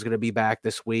Douglas is going to be back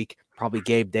this week. Probably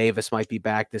Gabe Davis might be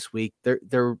back this week. They're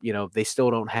they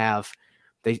still don't have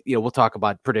we'll talk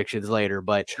about predictions later,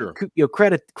 but sure.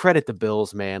 Credit the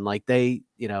Bills, man. They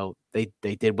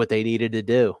did what they needed to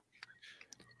do.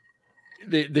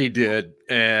 They did,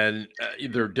 and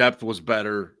their depth was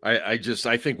better. I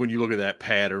think when you look at that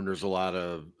pattern, there's a lot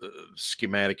of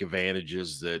schematic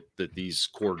advantages that these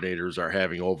coordinators are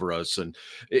having over us. And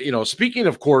speaking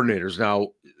of coordinators, now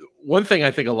one thing I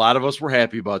think a lot of us were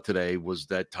happy about today was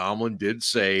that Tomlin did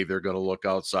say they're going to look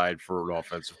outside for an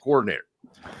offensive coordinator.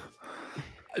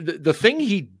 The thing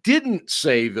he didn't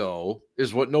say, though,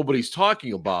 is what nobody's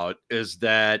talking about, is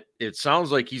that it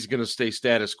sounds like he's going to stay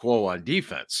status quo on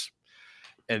defense.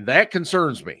 And that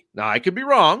concerns me. Now, I could be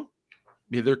wrong.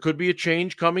 There could be a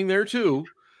change coming there, too.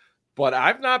 But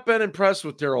I've not been impressed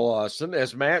with Darrell Austin.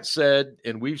 As Matt said,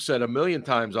 and we've said a million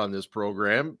times on this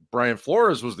program, Brian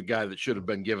Flores was the guy that should have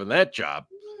been given that job,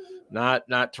 not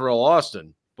Terrell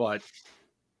Austin. But,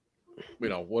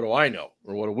 what do I know?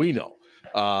 Or what do we know?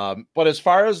 But as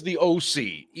far as the OC,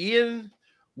 Ian,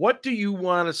 what do you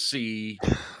want to see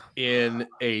in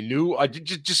a new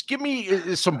just give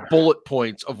me some bullet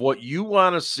points of what you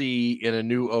want to see in a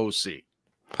new OC?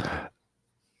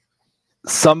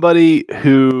 Somebody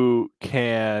who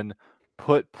can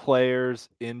put players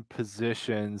in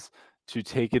positions to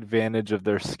take advantage of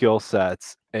their skill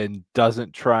sets and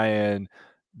doesn't try and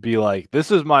be like,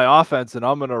 this is my offense and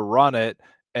I'm going to run it,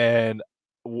 and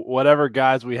whatever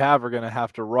guys we have are going to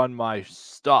have to run my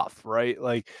stuff, right?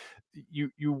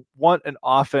 You want an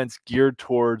offense geared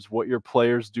towards what your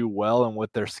players do well and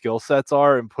what their skill sets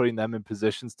are, and putting them in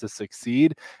positions to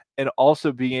succeed, and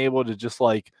also being able to just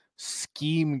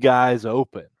scheme guys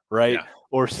open, right? Yeah.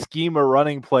 Or scheme a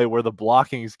running play where the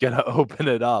blocking is going to open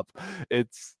it up.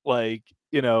 It's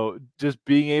just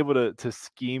being able to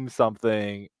scheme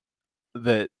something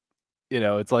that,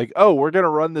 it's oh, we're going to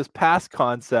run this pass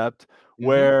concept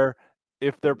where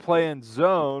if they're playing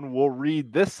zone, we'll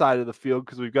read this side of the field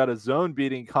because we've got a zone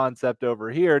beating concept over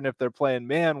here. And if they're playing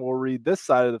man, we'll read this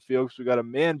side of the field because we've got a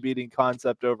man beating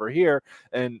concept over here.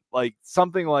 And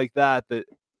something like that,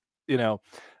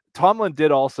 Tomlin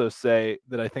did also say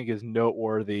that I think is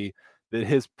noteworthy, that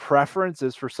his preference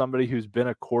is for somebody who's been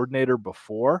a coordinator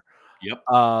before. Yep.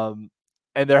 And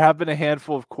there have been a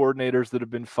handful of coordinators that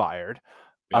have been fired.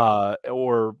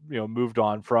 Or moved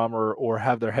on from, or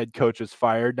have their head coaches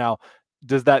fired. Now,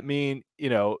 does that mean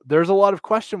there's a lot of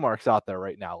question marks out there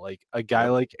right now? Like a guy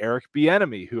like Eric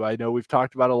Bieniemy, who I know we've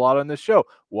talked about a lot on this show.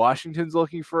 Washington's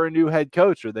looking for a new head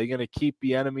coach. Are they going to keep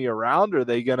Bieniemy around? Are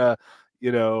they going to,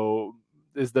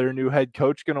 is their new head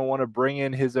coach going to want to bring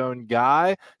in his own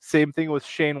guy? Same thing with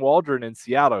Shane Waldron in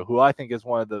Seattle, who I think is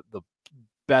one of the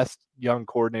best young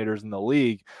coordinators in the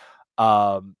league.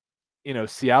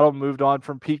 Seattle moved on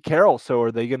from Pete Carroll. So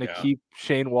are they going to keep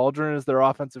Shane Waldron as their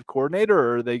offensive coordinator,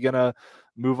 or are they going to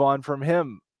move on from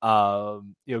him?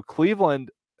 Cleveland,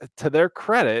 to their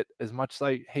credit, as much as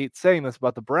I hate saying this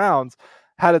about the Browns,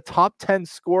 had a top 10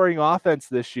 scoring offense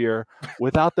this year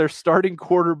without their starting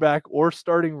quarterback or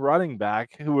starting running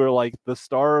back, who were the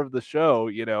star of the show,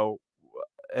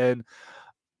 and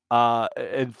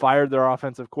fired their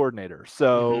offensive coordinator.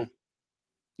 So,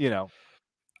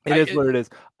 it is what it is.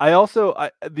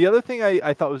 The other thing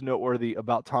I thought was noteworthy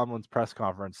about Tomlin's press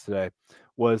conference today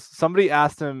was somebody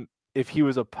asked him if he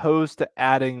was opposed to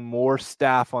adding more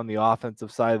staff on the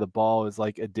offensive side of the ball as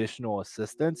additional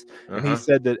assistants. And he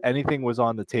said that anything was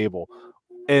on the table.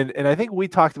 And I think we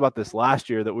talked about this last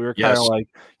year, that we were kind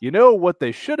of what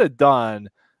they should have done.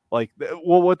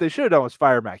 What they should have done was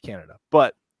fire Matt Canada.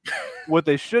 But what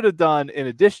they should have done in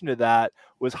addition to that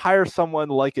was hire someone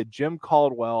like a Jim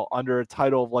Caldwell under a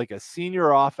title of a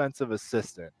senior offensive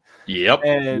assistant. Yep,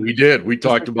 and we did. We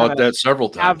talked about that several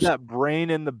times. Have that brain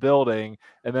in the building,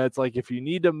 and then it's if you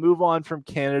need to move on from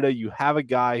Canada, you have a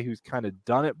guy who's kind of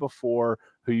done it before,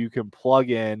 who you can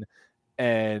plug in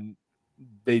and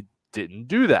they didn't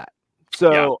do that.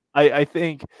 So I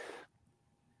think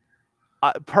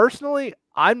personally,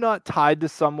 I'm not tied to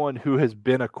someone who has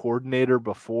been a coordinator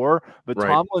before, but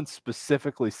Tomlin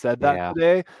specifically said that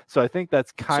today. So I think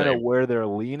that's kind of where they're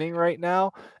leaning right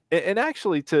now. And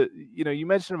actually, you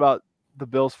mentioned about the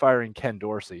Bills firing Ken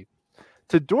Dorsey.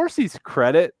 To Dorsey's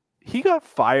credit, he got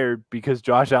fired because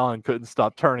Josh Allen couldn't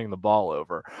stop turning the ball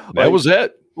over. That was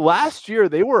it. Last year,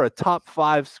 they were a top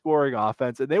 5 scoring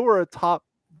offense, and they were a top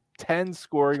 10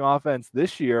 scoring offense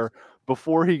this year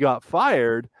before he got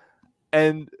fired.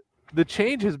 And the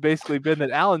change has basically been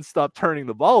that Allen stopped turning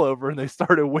the ball over and they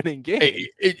started winning games.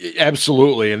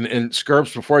 Absolutely. And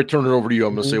Scarps, before I turn it over to you,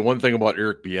 I'm going to say one thing about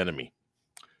Eric Bieniemy.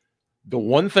 The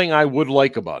one thing I would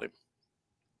like about him,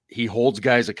 he holds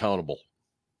guys accountable.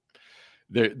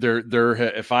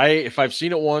 If I've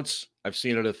seen it once, I've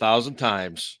seen it 1,000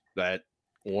 times, that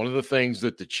one of the things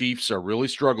that the Chiefs are really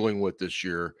struggling with this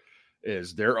year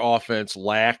is their offense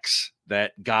lacks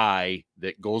that guy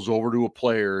that goes over to a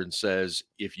player and says,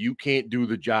 if you can't do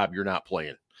the job, you're not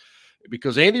playing.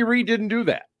 Because Andy Reid didn't do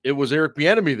that. It was Eric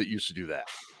Bieniemy that used to do that.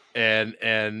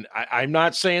 And I'm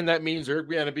not saying that means Eric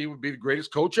Bieniemy would be the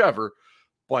greatest coach ever,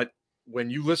 but when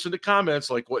you listen to comments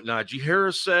like what Najee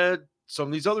Harris said, some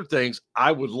of these other things,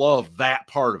 I would love that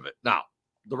part of it. Now,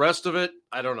 the rest of it,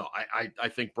 I don't know. I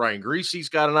think Brian Greasy's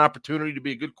got an opportunity to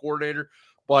be a good coordinator,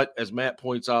 but as Matt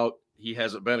points out, he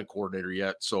hasn't been a coordinator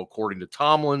yet. So according to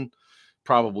Tomlin,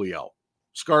 probably out.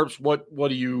 Scarps, what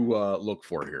do you look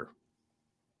for here?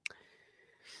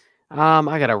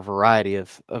 I got a variety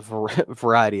of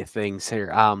things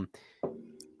here.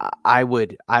 I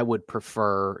would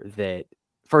prefer that.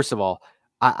 First of all,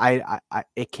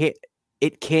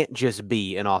 it can't just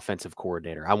be an offensive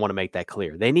coordinator. I want to make that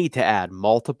clear. They need to add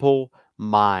multiple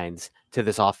minds to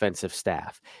this offensive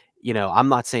staff. I'm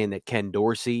not saying that Ken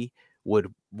Dorsey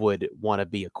would want to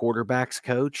be a quarterback's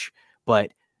coach,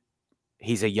 but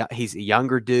he's a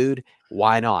younger dude.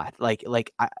 Why not?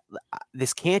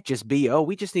 This can't just be,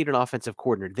 we just need an offensive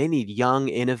coordinator. They need young,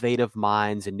 innovative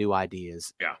minds and new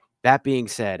ideas. Yeah. That being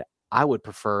said, I would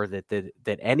prefer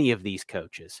that any of these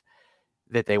coaches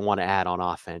that they want to add on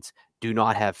offense do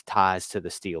not have ties to the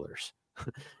Steelers.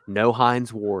 No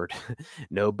Hines Ward,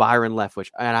 no Byron Leftwich.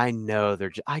 And I know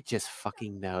I just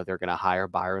fucking know they're going to hire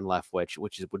Byron Leftwich,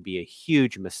 which would be a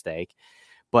huge mistake.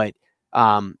 But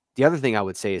the other thing I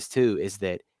would say is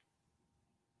that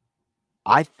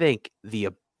I think the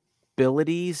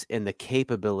abilities and the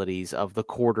capabilities of the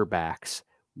quarterbacks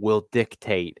will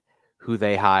dictate who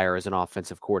they hire as an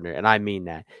offensive coordinator. And I mean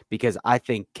that because I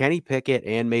think Kenny Pickett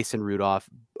and Mason Rudolph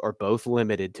are both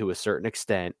limited to a certain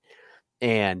extent.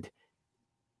 And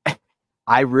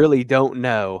I really don't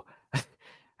know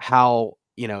how,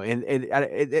 and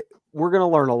we're going to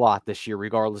learn a lot this year,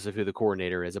 regardless of who the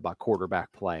coordinator is, about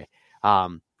quarterback play.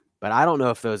 But I don't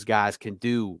know if those guys can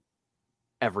do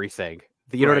everything.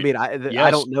 You know what I mean?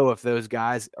 I don't know if those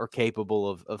guys are capable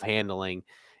of handling,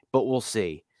 but we'll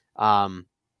see.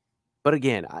 But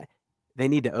again, they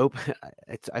need to open.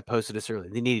 I posted this earlier.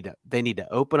 They need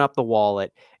to open up the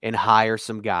wallet and hire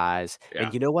some guys. Yeah.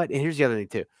 And you know what? And here's the other thing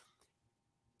too.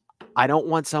 I don't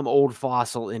want some old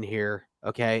fossil in here.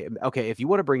 Okay. If you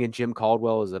want to bring in Jim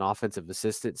Caldwell as an offensive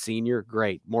assistant, senior,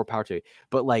 great, more power to you.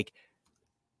 But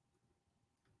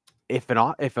if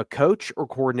a coach or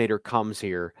coordinator comes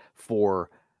here for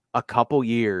a couple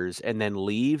years and then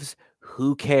leaves,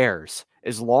 who cares?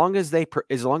 As long as they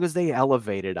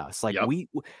elevated us,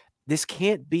 this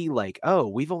can't be like,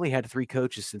 we've only had 3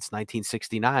 coaches since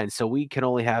 1969, so we can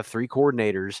only have 3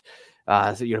 coordinators,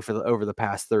 over the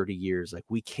past 30 years.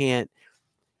 We can't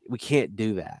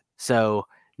do that. So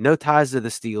no ties to the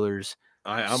Steelers.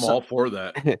 I'm all for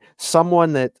that.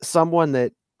 Someone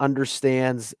that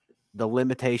understands the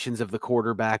limitations of the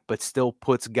quarterback, but still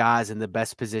puts guys in the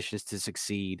best positions to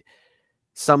succeed.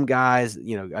 Some guys,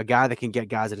 a guy that can get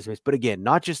guys at his space, but again,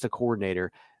 not just a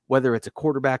coordinator, whether it's a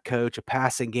quarterback coach, a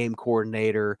passing game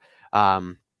coordinator,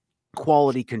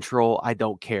 quality control, I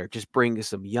don't care. Just bring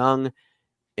some young,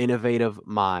 innovative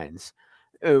minds.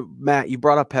 Matt, you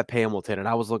brought up Pep Hamilton, and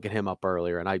I was looking him up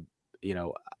earlier, and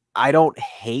I don't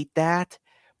hate that,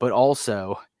 but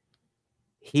also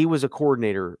he was a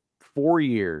coordinator 4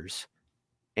 years,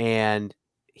 and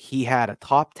he had a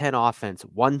top 10 offense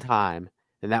one time,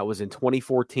 and that was in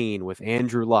 2014 with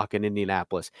Andrew Luck in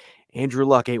Indianapolis. Andrew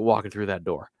Luck ain't walking through that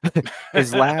door.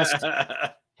 His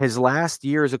last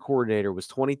year as a coordinator was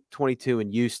 2022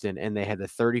 in Houston, and they had the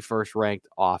 31st ranked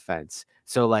offense.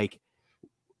 So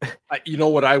You know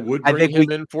what I would bring him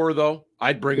in for, though?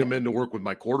 I'd bring him in to work with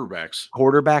my quarterbacks.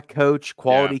 Quarterback coach,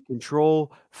 quality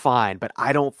control, fine. But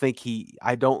I don't think he's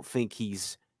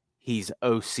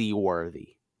OC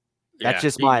worthy. That's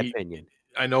just my opinion.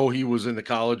 I know he was in the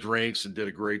college ranks and did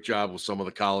a great job with some of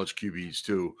the college QBs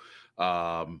too.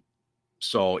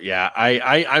 So yeah,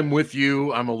 I'm with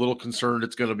you. I'm a little concerned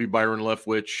it's going to be Byron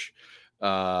Leftwich.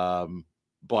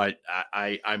 But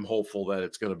I'm hopeful that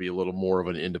it's going to be a little more of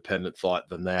an independent thought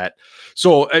than that.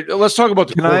 So let's talk about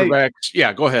the quarterbacks.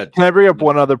 Yeah, go ahead. Can I bring up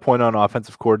one other point on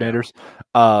offensive coordinators?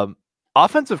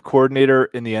 Offensive coordinator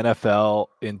in the NFL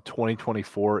in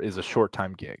 2024 is a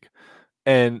short-time gig.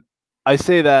 And I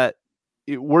say that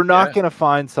we're not going to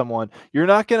find someone. You're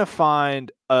not going to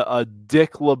find a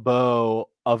Dick LeBeau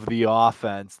of the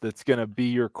offense that's going to be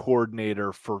your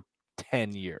coordinator for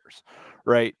 10 years,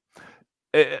 right?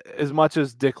 As much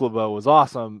as Dick LeBeau was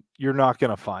awesome, you're not going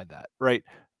to find that, right?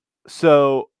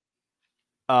 So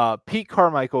Pete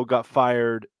Carmichael got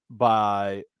fired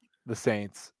by the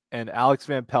Saints, and Alex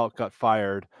Van Pelt got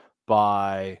fired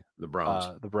by the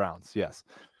Browns. The Browns, yes.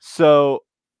 So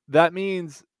that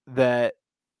means that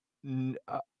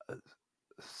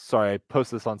sorry, I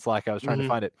posted this on Slack. I was trying to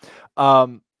find it.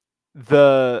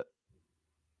 The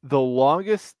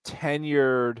longest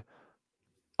tenured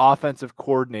offensive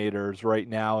coordinators right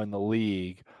now in the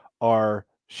league are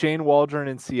Shane Waldron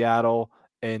in Seattle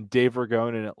and Dave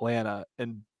Ragone in Atlanta,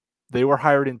 and they were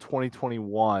hired in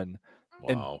 2021. Wow.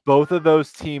 And both of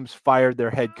those teams fired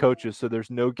their head coaches, so there's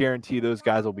no guarantee those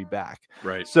guys will be back.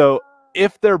 Right. So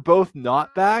if they're both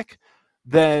not back,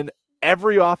 then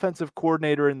every offensive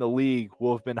coordinator in the league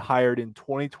will have been hired in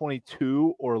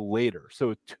 2022 or later.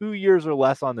 So 2 years or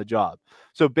less on the job.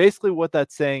 So basically what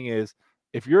that's saying is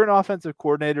if you're an offensive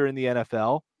coordinator in the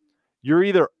NFL, you're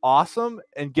either awesome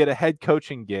and get a head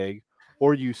coaching gig,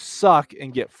 or you suck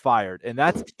and get fired. And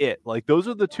that's it. Like, those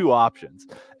are the two options.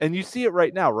 And you see it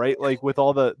right now, right? Like, with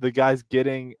all the guys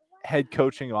getting head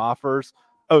coaching offers.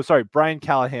 Oh, sorry, Brian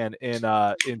Callahan in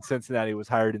Cincinnati was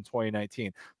hired in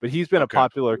 2019, but he's been a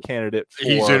popular candidate for.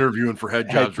 He's interviewing for head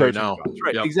jobs right now.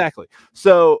 Right, exactly.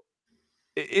 So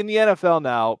in the NFL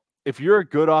now, if you're a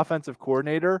good offensive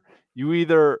coordinator,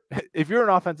 if you're an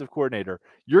offensive coordinator,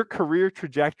 your career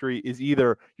trajectory is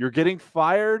either you're getting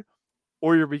fired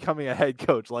or you're becoming a head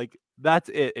coach. Like, that's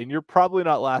it. And you're probably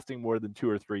not lasting more than 2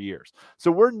 or 3 years.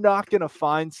 So we're not going to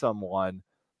find someone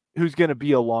who's going to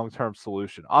be a long-term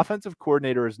solution. Offensive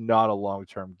coordinator is not a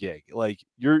long-term gig. Like,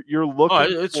 you're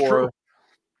looking for true.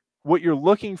 What you're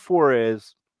looking for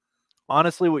is,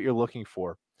 honestly, what you're looking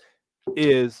for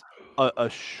is a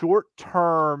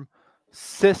short-term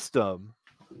system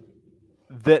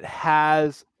that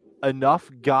has enough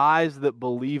guys that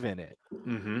believe in it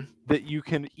that you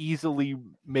can easily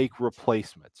make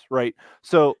replacements, right?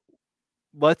 So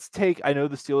let's take, I know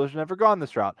the Steelers have never gone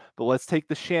this route, but let's take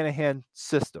the Shanahan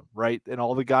system, right? And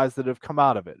all the guys that have come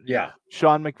out of it. Yeah.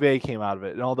 Sean McVay came out of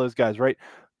it and all those guys, right?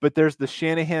 But there's the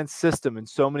Shanahan system and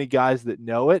so many guys that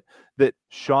know it that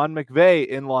Sean McVay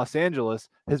in Los Angeles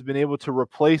has been able to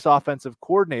replace offensive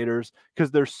coordinators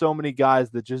because there's so many guys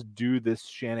that just do this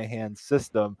Shanahan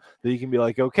system that you can be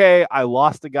like, okay, I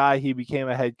lost a guy. He became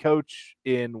a head coach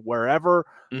in wherever,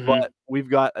 but we've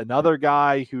got another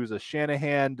guy who's a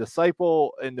Shanahan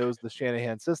disciple and knows the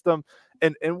Shanahan system.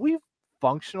 And we've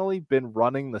functionally been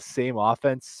running the same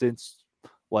offense since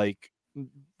like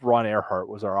Ron Earhart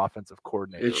was our offensive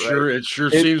coordinator. It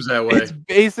sure seems that way. It's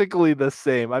basically the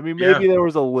same. I mean, maybe there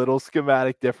was a little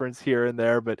schematic difference here and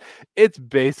there, but it's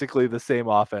basically the same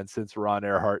offense since Ron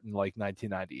Earhart in like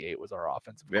 1998 was our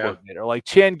offensive coordinator. Like,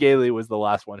 Chan Gailey was the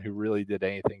last one who really did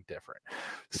anything different.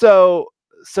 So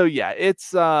yeah,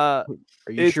 it's Are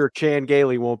you sure Chan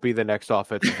Gailey won't be the next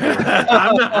offensive coordinator?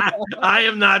 I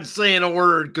am not saying a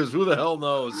word because who the hell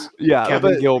knows? Yeah,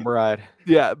 Kevin Gilbride.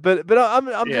 Yeah, but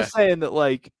I'm just saying that,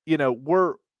 like, you know,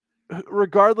 we're,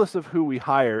 regardless of who we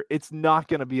hire, it's not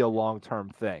going to be a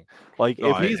long-term thing. Like,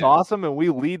 if he's awesome and we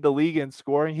lead the league in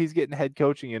scoring, he's getting head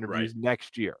coaching interviews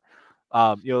next year.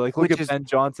 You know, like, look at Ben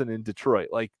Johnson in Detroit.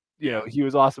 Like, you know, he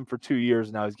was awesome for 2 years.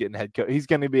 And now he's getting head coach. He's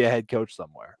going to be a head coach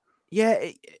somewhere. Yeah,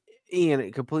 Ian,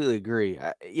 I completely agree.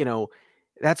 You know,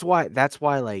 that's why,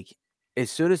 like, as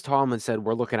soon as Tomlin said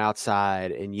we're looking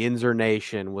outside and Yinzer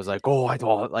Nation was like, oh, I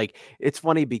thought, like, it's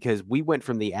funny because we went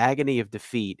from the agony of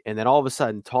defeat and then all of a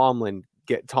sudden Tomlin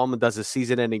does his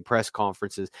season-ending press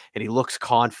conferences and he looks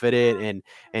confident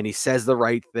and he says the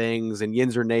right things and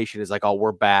Yinzer Nation is like, oh,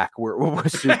 we're back. We're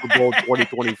Super Bowl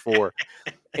 2024.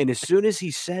 And as soon as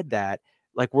he said that,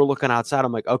 like, we're looking outside,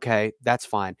 I'm like, okay, that's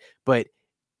fine.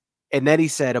 And then he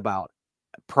said about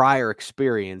prior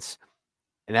experience,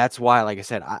 And that's why, like I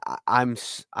said, I'm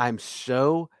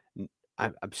so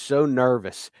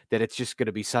nervous that it's just going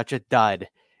to be such a dud,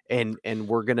 and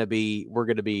we're going to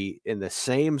be in the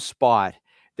same spot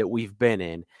that we've been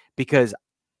in. Because,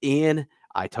 Ian,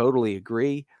 I totally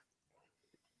agree,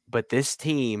 but this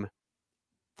team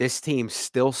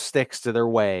still sticks to their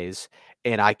ways,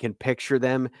 and I can picture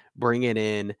them bringing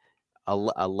in a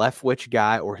Leftwich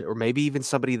guy, or maybe even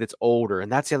somebody that's older.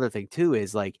 And that's the other thing too,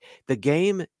 is like the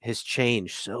game has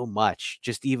changed so much,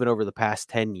 just even over the past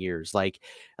 10 years.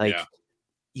 Yeah.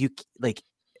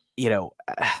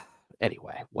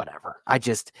 Anyway, whatever.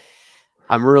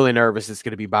 I'm really nervous it's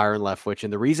going to be Byron Leftwich.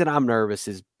 And the reason I'm nervous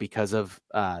is because of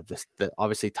the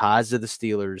obviously ties to the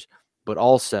Steelers, but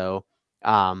also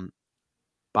Byron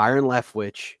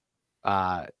Leftwich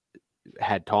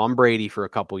had Tom Brady for a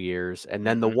couple years, and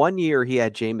then the 1 year he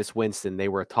had Jameis Winston, they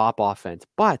were a top offense.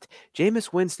 But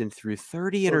Jameis Winston threw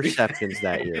 30 interceptions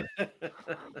that year.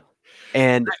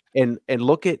 And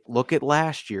look at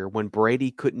last year when Brady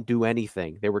couldn't do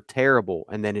anything. They were terrible.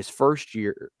 And then his first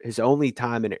year, his only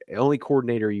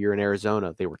coordinator year in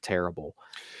Arizona, they were terrible.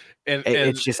 And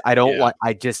it's just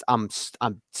I'm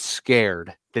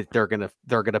scared that they're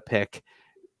gonna pick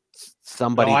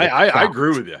somebody. No, I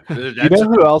agree with you. You know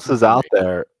who else is out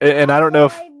there? And I don't know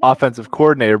if offensive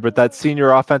coordinator, but that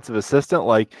senior offensive assistant,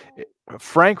 like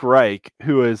Frank Reich,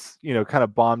 who is, kind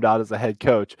of bombed out as a head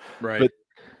coach. Right. But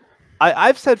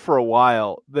I've said for a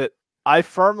while that I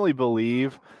firmly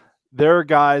believe there are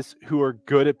guys who are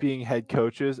good at being head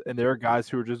coaches, and there are guys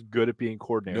who are just good at being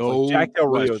coordinators. No Jack Del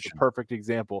Rio is question. a perfect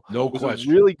example. No was question.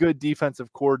 A really good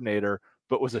defensive coordinator,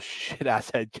 but was a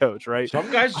shit-ass head coach, right? Some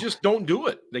guys just don't do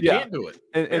it. They can't do it.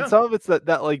 And some of it's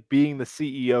that like being the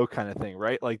CEO kind of thing,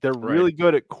 right? Like they're really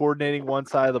good at coordinating one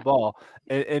side of the ball.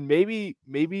 And maybe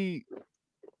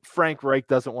Frank Reich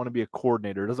doesn't want to be a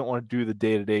coordinator, doesn't want to do the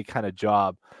day-to-day kind of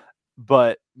job.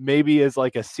 But maybe as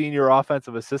like a senior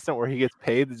offensive assistant where he gets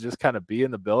paid to just kind of be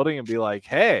in the building and be like,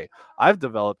 hey, I've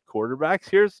developed quarterbacks.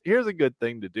 Here's a good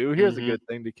thing to do. Here's a good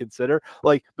thing to consider.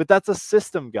 Like, but that's a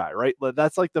system guy, right?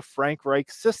 That's like the Frank Reich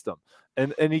system.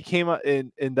 And he came up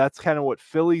and that's kind of what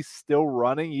Philly's still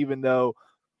running, even though,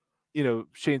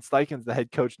 Shane Steichen's the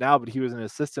head coach now, but he was an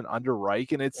assistant under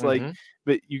Reich. And it's like,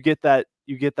 but you get that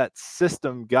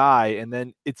system guy, and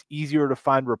then it's easier to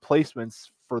find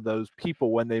replacements for those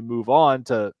people when they move on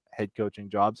to head coaching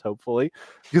jobs, hopefully,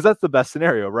 because that's the best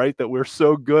scenario, right? That we're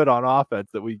so good on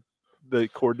offense that the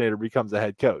coordinator becomes a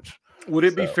head coach. Would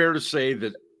it be fair to say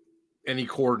that any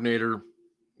coordinator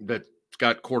that's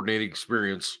got coordinating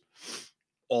experience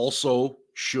also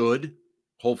should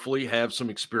hopefully have some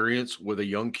experience with a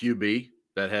young QB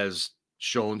that has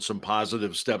shown some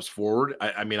positive steps forward?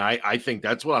 I think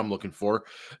that's what I'm looking for.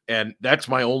 And that's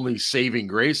my only saving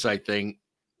grace, I think,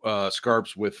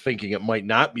 Scarps, with thinking it might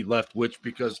not be Leftwich,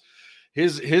 because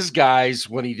his guys,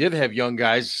 when he did have young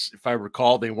guys, if I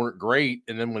recall, they weren't great.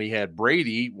 And then when he had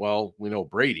Brady, well, we know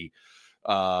Brady.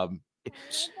 Who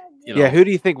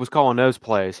do you think was calling those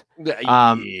plays? Yeah.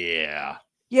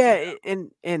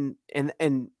 And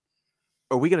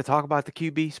are we going to talk about the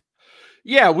QBs?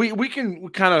 Yeah, we can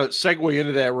kind of segue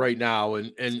into that right now.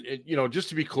 And just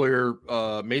to be clear,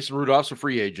 Mason Rudolph's a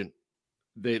free agent.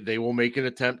 They will make an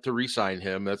attempt to re-sign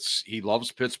him. He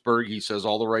loves Pittsburgh. He says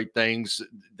all the right things.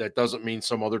 That doesn't mean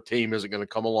some other team isn't going to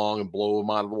come along and blow him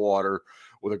out of the water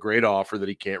with a great offer that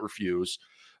he can't refuse.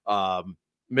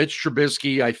 Mitch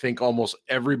Trubisky, I think almost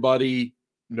everybody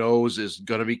knows, is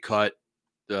going to be cut.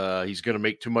 He's going to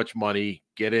make too much money.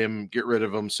 Get rid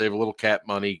of him, save a little cap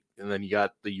money, and then you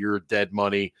got the year dead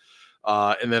money.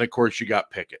 And then, of course, you got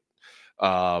Pickett.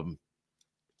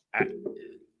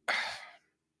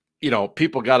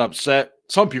 People got upset.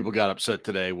 Some people got upset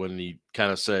today when he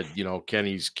kind of said,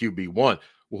 Kenny's QB1. Well,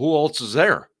 who else is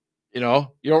there? You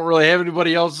don't really have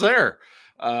anybody else there.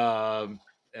 And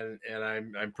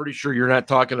I'm pretty sure you're not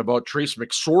talking about Trace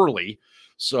McSorley.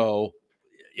 So,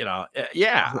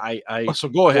 so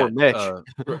go ahead. Mitch.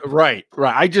 Right.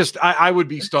 I would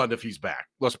be stunned if he's back.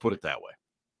 Let's put it that way.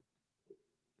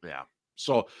 Yeah.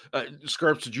 So,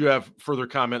 Scarps, did you have further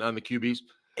comment on the QBs?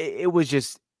 It was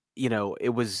just,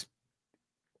 it was,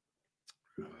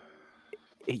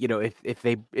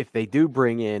 if they do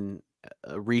bring in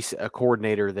a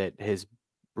coordinator that has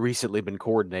recently been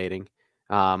coordinating,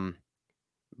 Byron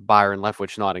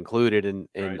Leftwich not included,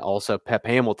 and also Pep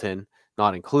Hamilton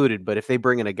not included. But if they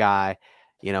bring in a guy,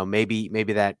 maybe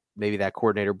that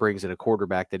coordinator brings in a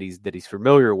quarterback that he's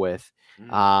familiar with.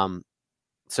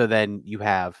 So then you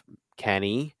have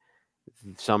Kenny,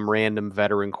 some random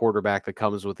veteran quarterback that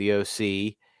comes with the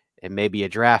OC, and maybe a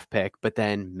draft pick, but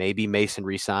then maybe Mason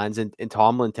resigns. And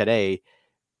Tomlin today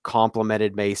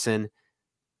complimented Mason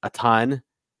a ton.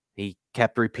 He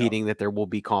kept repeating that there will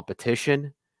be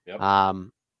competition. Yep.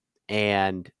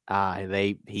 And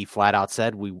he flat out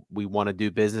said, we want to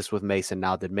do business with Mason.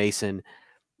 Now, did Mason,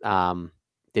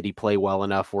 did he play well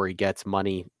enough where he gets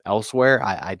money elsewhere?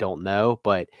 I don't know,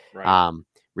 but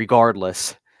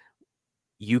regardless,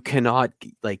 you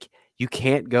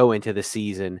can't go into the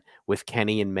season with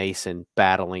Kenny and Mason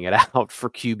battling it out for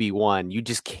QB1. You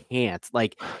just can't.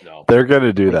 No. They're going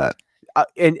to do that.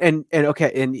 And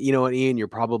okay, and you know what, Ian, you're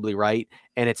probably right,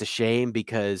 and it's a shame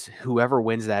because whoever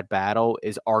wins that battle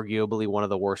is arguably one of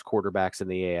the worst quarterbacks in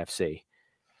the AFC.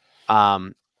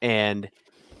 And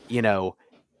you know,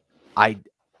 I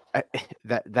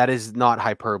that is not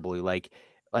hyperbole. Like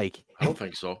I don't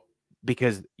think so,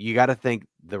 because you got to think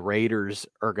the Raiders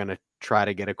are going to try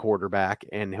to get a quarterback,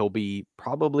 and he'll be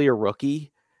probably a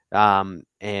rookie.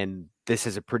 And this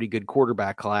is a pretty good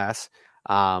quarterback class.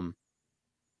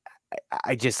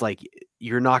 I just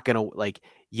you're not gonna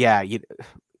you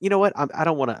know what, I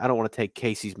don't want to take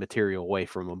Casey's material away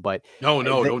from him, but no,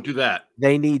 don't do that.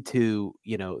 They need to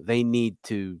do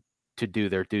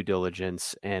their due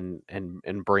diligence and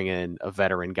bring in a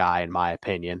veteran guy, in my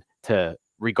opinion, to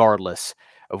regardless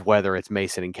of whether it's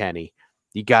Mason and Kenny.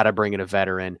 You got to bring in a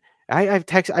veteran. I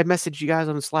messaged you guys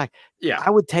on the Slack. Yeah, I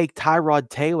would take Tyrod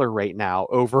Taylor right now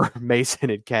over Mason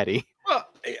and Kenny. Well,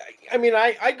 I mean,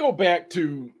 I go back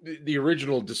to the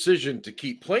original decision to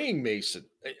keep playing Mason.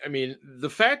 I mean, the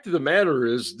fact of the matter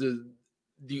is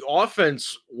the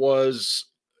offense was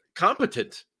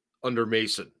competent under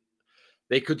Mason.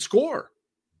 They could score.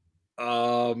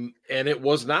 And it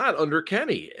was not under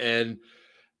Kenny. And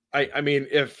I mean,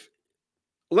 if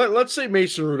let's say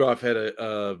Mason Rudolph had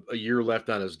a year left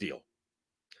on his deal.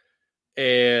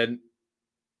 And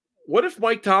what if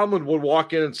Mike Tomlin would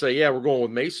walk in and say, yeah, we're going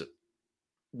with Mason?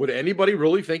 Would anybody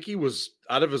really think he was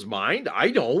out of his mind?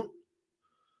 I don't.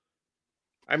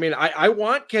 I mean, I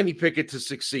want Kenny Pickett to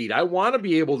succeed. I want to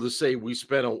be able to say we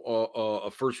spent a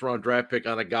first-round draft pick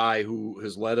on a guy who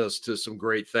has led us to some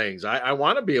great things. I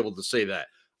want to be able to say that.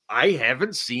 I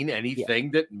haven't seen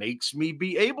anything that makes me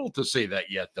be able to say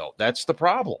that yet, though. That's the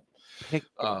problem.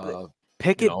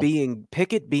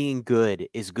 Pickett being good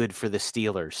is good for the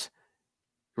Steelers.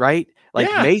 Right?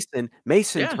 Mason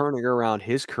turning around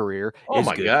his career is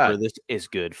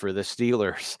good for the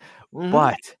Steelers.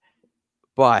 Mm-hmm.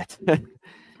 But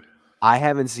I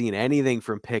haven't seen anything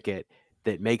from Pickett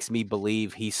that makes me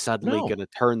believe he's suddenly going to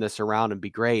turn this around and be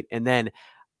great. And then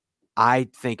I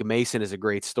think Mason is a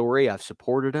great story. I've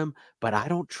supported him, but I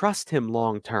don't trust him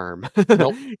long term.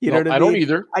 Nope. You know what I mean? I don't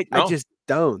either. I just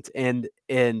don't. And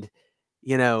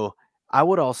you know, I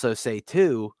would also say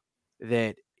too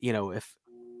that,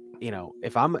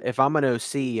 if I'm an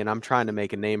OC and I'm trying to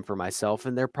make a name for myself,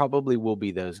 and there probably will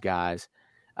be those guys,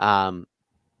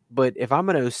 but if I'm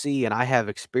an OC and I have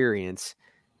experience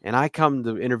and I come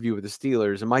to interview with the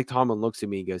Steelers and Mike Tomlin looks at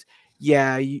me and goes,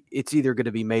 yeah, it's either going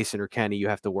to be Mason or Kenny you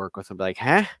have to work with. I'm like,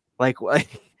 huh?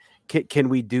 Can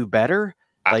we do better?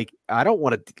 I don't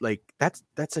want to,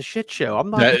 that's a shit show. I'm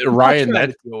not Ryan,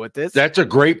 trying to deal with this. That's a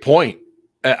great point.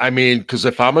 I mean, because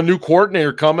if I'm a new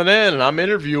coordinator coming in and I'm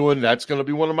interviewing, that's going to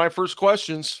be one of my first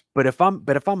questions. But if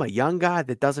I'm a young guy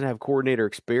that doesn't have coordinator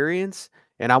experience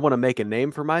and I want to make a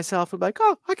name for myself, I'm like,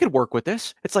 oh, I could work with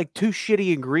this. It's like 2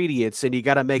 shitty ingredients and you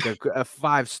got to make a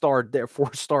 5-star,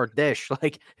 4-star dish.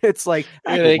 It's like,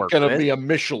 it ain't going to be a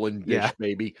Michelin dish,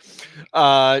 maybe.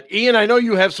 Ian, I know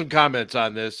you have some comments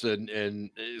on this,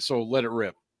 and so let it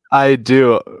rip. I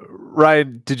do.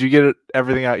 Ryan, did you get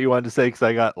everything out you wanted to say? Because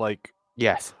I got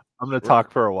yes. I'm going to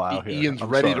talk for a while here. Ian's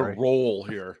ready to roll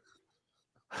here.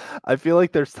 I feel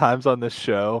like there's times on this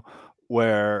show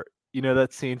where,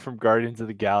 that scene from Guardians of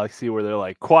the Galaxy where they're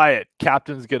like, quiet,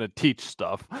 Captain's going to teach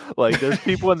stuff. There's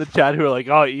people in the chat who are like,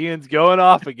 oh, Ian's going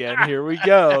off again. Here we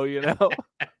go,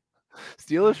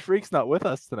 Steelers Freak's not with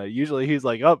us tonight. Usually he's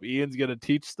like, oh, Ian's going to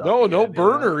teach stuff. No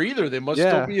burner either. They must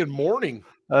still be in mourning.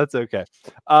 That's okay.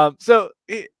 I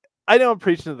know I'm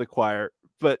preaching to the choir,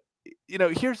 but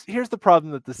here's the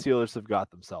problem that the Steelers have got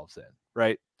themselves in,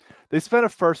 right? They spent a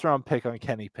first-round pick on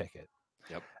Kenny Pickett.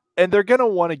 Yep. And they're going to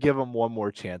want to give him one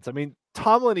more chance. I mean,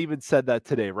 Tomlin even said that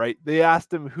today, right? They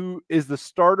asked him who is the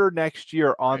starter next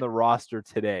year on the roster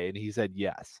today, and he said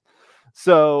yes.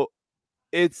 So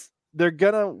they're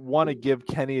going to want to give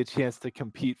Kenny a chance to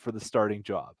compete for the starting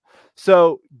job.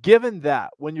 So given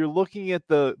that, when you're looking at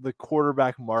the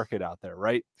quarterback market out there,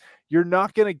 right, you're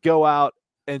not going to go out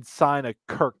and sign a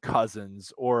Kirk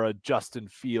Cousins or a Justin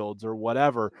Fields or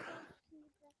whatever,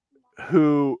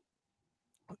 who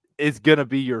is going to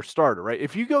be your starter, right?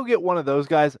 If you go get one of those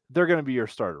guys, they're going to be your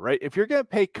starter, right? If you're going to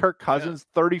pay Kirk Cousins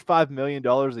 $35 million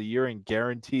a year in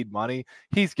guaranteed money,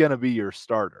 he's going to be your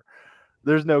starter.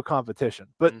 There's no competition,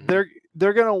 but they're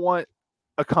going to want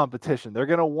a competition. They're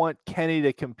going to want Kenny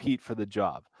to compete for the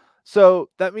job. So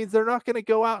that means they're not going to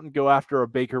go out and go after a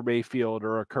Baker Mayfield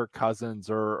or a Kirk Cousins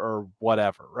or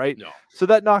whatever, right? No. So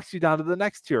that knocks you down to the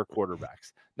next tier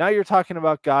quarterbacks. Now you're talking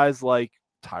about guys like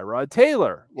Tyrod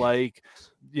Taylor, like,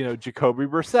 Jacoby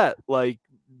Brissett, like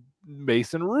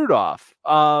Mason Rudolph,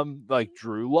 like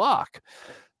Drew Lock.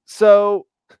 So,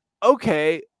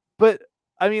 okay, but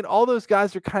I mean, all those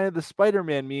guys are kind of the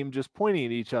Spider-Man meme, just pointing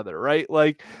at each other, right?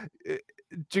 Like,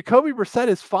 Jacoby Brissett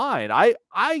is fine.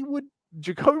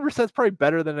 Jacoby Brissett's probably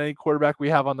better than any quarterback we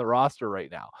have on the roster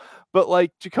right now. But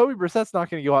like, Jacoby Brissett's not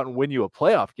going to go out and win you a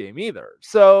playoff game either.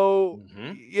 So,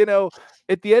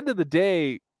 at the end of the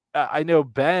day, I know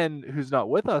Ben, who's not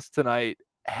with us tonight,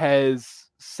 has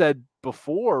said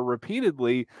before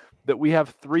repeatedly that we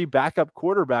have 3 backup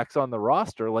quarterbacks on the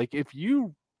roster. Like, if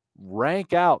you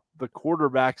rank out the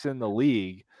quarterbacks in the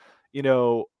league,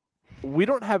 we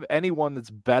don't have anyone that's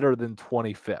better than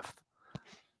 25th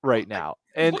right now.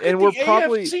 And we're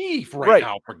probably AFC right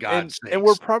now, for God's sake. And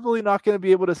we're probably not going to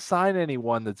be able to sign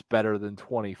anyone that's better than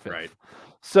 25th. Right.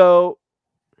 So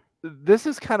this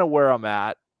is kind of where I'm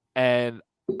at, and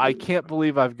I can't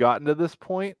believe I've gotten to this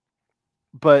point,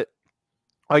 but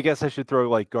I guess I should throw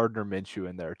like Gardner Minshew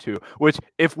in there too, which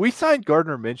if we signed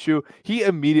Gardner Minshew, he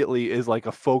immediately is like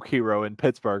a folk hero in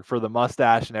Pittsburgh for the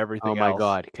mustache and everything else. Oh my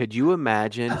God. Could you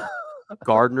imagine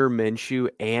Gardner Minshew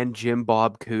and Jim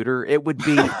Bob Cooter? It would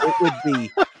be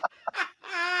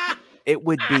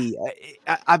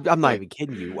I'm not even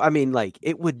kidding you. I mean, like,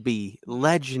 it would be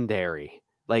legendary.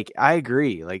 Like, I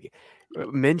agree. Like,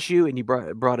 Minshew, and you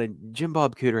brought in Jim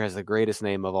Bob Cooter has the greatest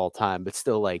name of all time, but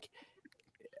still, like,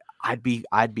 I'd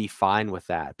be fine with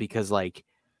that, because like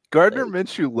Gardner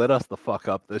Minshew lit us the fuck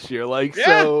up this year. Like,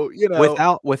 so,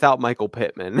 without Michael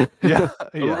Pittman. Yeah.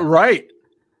 Right.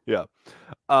 Yeah.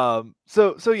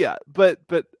 So yeah, but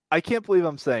I can't believe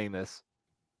I'm saying this,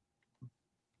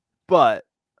 but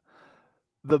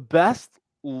the best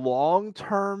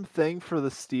long-term thing for the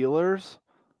Steelers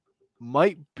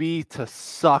might be to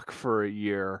suck for a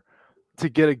year to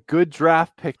get a good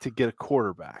draft pick to get a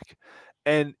quarterback.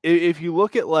 And if you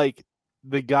look at like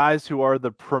the guys who are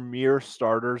the premier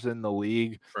starters in the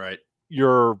league, right,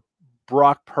 your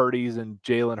Brock Purdy's and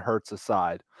Jalen Hurts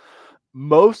aside,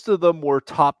 most of them were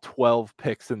top 12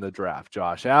 picks in the draft.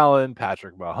 Josh Allen,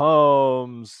 Patrick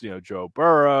Mahomes, Joe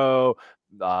Burrow,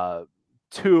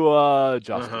 Tua,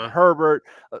 Justin Herbert.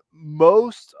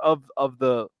 Most of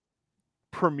the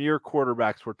premier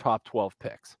quarterbacks were top 12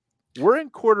 picks. We're in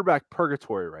quarterback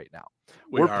purgatory right now.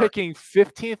 We're picking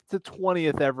 15th to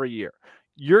 20th every year.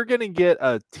 You're going to get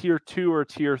a tier 2 or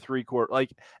tier 3 quarter.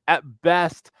 Like, at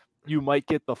best, you might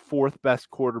get the 4th best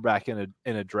quarterback in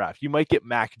a draft. You might get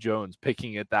Mac Jones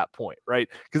picking at that point, right?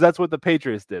 Because that's what the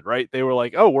Patriots did, right? They were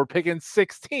like, oh, we're picking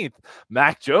 16th.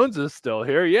 Mac Jones is still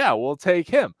here. Yeah, we'll take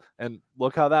him. And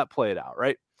look how that played out,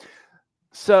 right?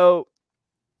 So,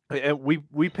 and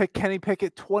we picked Kenny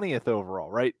Pickett 20th overall,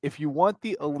 right? If you want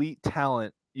the elite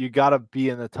talent, you got to be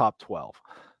in the top 12.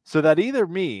 So that either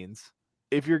means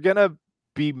if you're going to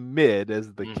be mid,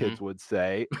 as the kids would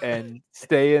say, and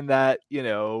stay in that,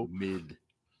 mid,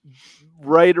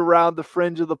 right around the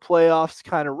fringe of the playoffs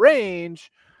kind of range,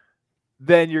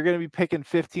 then you're going to be picking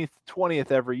 15th to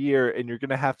 20th every year, and you're going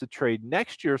to have to trade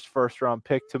next year's first round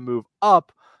pick to move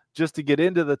up just to get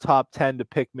into the top 10 to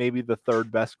pick maybe the 3rd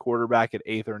best quarterback at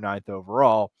 8th or 9th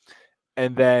overall.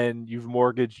 And then you've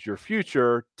mortgaged your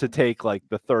future to take like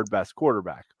the 3rd best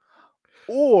quarterback.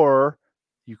 Or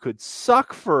you could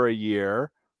suck for a year.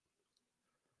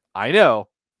 I know.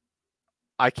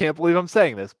 I can't believe I'm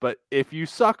saying this, but if you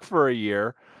suck for a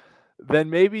year, then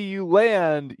maybe you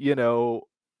land,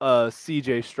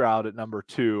 CJ Stroud at number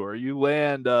 2, or you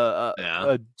land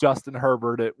a Justin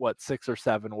Herbert at 6 or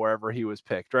 7, wherever he was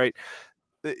picked, right?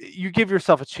 You give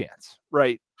yourself a chance,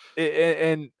 right?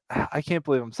 And I can't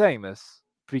believe I'm saying this,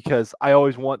 because I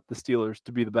always want the Steelers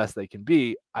to be the best they can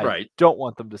be. I don't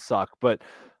want them to suck, but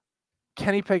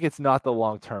Kenny Pickett's not the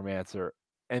long-term answer.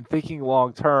 And thinking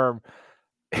long-term,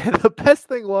 the best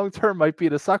thing long-term might be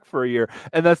to suck for a year.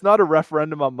 And that's not a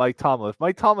referendum on Mike Tomlin. If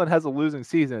Mike Tomlin has a losing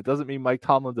season, it doesn't mean Mike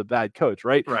Tomlin's a bad coach,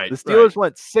 right? Right. The Steelers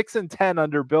went 6-10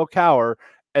 under Bill Cowher,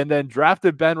 and then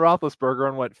drafted Ben Roethlisberger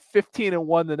and went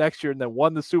 15-1 the next year, and then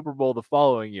won the Super Bowl the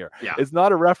following year. Yeah. It's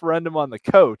not a referendum on the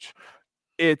coach.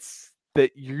 It's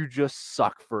that you just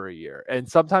suck for a year. And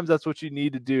sometimes that's what you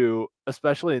need to do,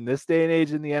 especially in this day and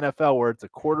age in the NFL, where it's a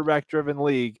quarterback-driven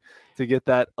league, to get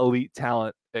that elite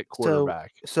talent at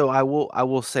quarterback. So I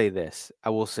will say this.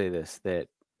 That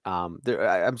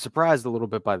I'm surprised a little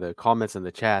bit by the comments in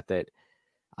the chat that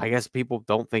I guess people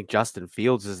don't think Justin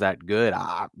Fields is that good.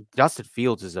 Justin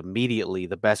Fields is immediately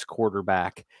the best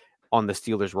quarterback on the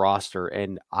Steelers roster,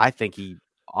 and I think he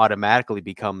automatically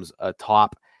becomes a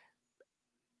top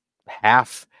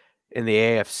half in the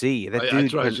AFC.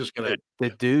 That's what I was just gonna. The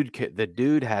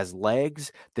dude has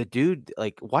legs. The dude,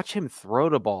 like, watch him throw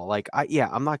the ball. Like,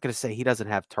 I'm not gonna say he doesn't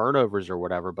have turnovers or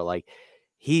whatever, but like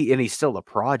he's still a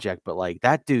project. But like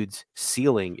that dude's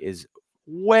ceiling is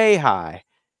way high.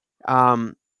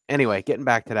 Anyway, getting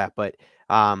back to that, but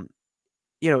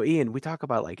Ian, we talk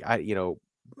about like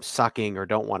sucking or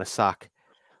don't want to suck.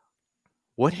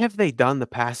 What have they done the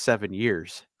past 7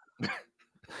 years?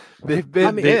 They've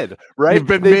been mid, right? They've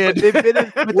been mid. They've been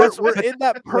in, we're in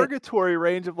that purgatory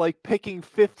range of like picking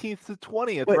 15th to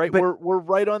 20th, right? We're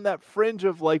right on that fringe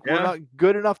of like we're not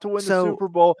good enough to win the Super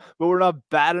Bowl, but we're not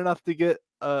bad enough to get.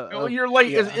 You're like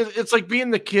it's like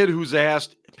being the kid who's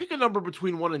asked pick a number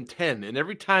between 1 and 10, and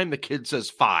every time the kid says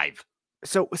 5.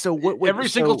 So what every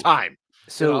single time.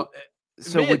 So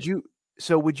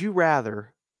would you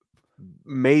rather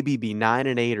maybe be 9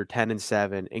 and 8 or 10 and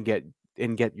 7 and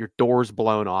get your doors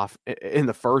blown off in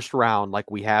the first round like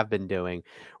we have been doing,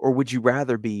 or would you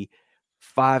rather be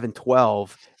 5 and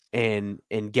 12 and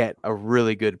get a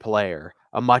really good player,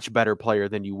 a much better player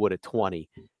than you would at 20?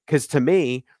 Because to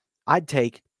me, I'd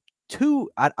take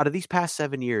two out of these past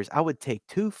 7 years. I would take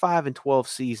 2 5 and 12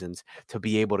 seasons to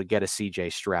be able to get a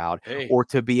CJ Stroud or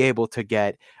to be able to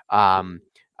get Justin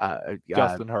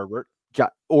Herbert.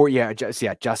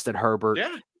 Justin Herbert.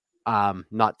 Yeah.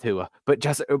 Not Tua,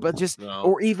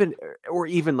 or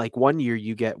even like one year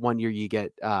you get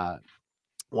a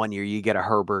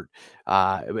Herbert,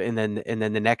 and then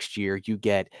the next year you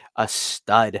get a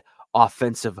stud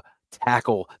offensive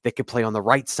tackle that can play on the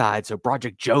right side, so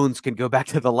Broderick Jones can go back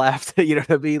to the left. You know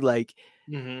what I mean? Like,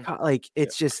 like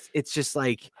it's just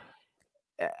like,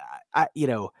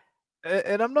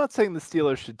 And I'm not saying the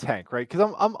Steelers should tank, right?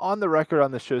 Because I'm on the record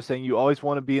on the show saying you always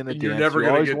want to be in the dance. You're never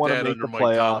going to get that make under the Mike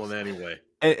playoffs Tomlin anyway.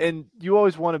 And you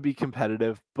always want to be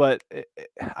competitive. But,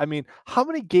 I mean, how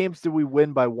many games did we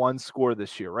win by 1 score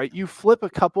this year, right? You flip a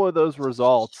couple of those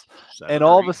results, and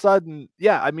all of a sudden,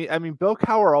 I mean, Bill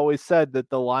Cowher always said that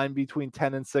the line between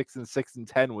 10 and 6 and 6 and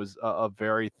 10 was a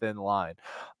very thin line.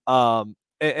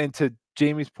 And to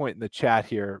Jamie's point in the chat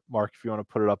here, Mark, if you want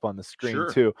to put it up on the screen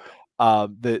too.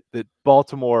 That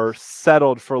Baltimore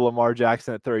settled for Lamar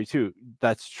Jackson at 32.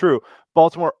 That's true.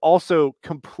 Baltimore also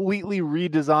completely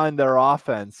redesigned their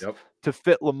offense to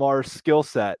fit Lamar's skill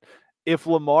set. If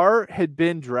Lamar had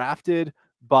been drafted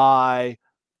by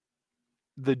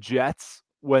the Jets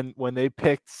when they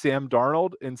picked Sam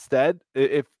Darnold instead,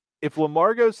 if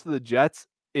Lamar goes to the Jets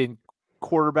in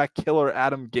quarterback killer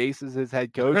Adam Gase is his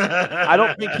head coach, I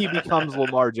don't think he becomes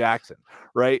Lamar Jackson,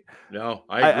 right? No,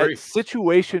 I agree.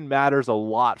 Situation matters a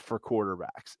lot for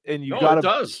quarterbacks, and you got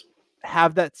to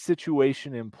have that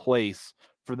situation in place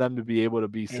for them to be able to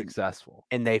be successful.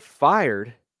 And they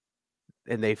fired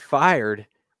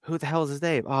who the hell is his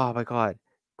name? Oh my God,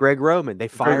 Greg Roman. They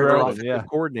fired their offensive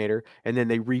coordinator, and then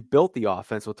they rebuilt the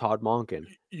offense with Todd Monken.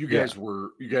 You guys were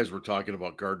talking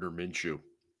about Gardner Minshew.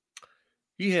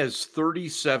 He has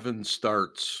 37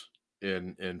 starts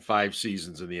in 5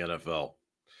 seasons in the NFL.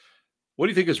 What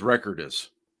do you think his record is?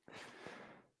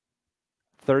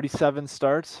 37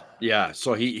 starts? Yeah,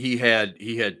 so he had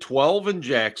 12 in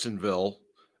Jacksonville.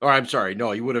 Or I'm sorry, no,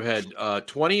 he would have had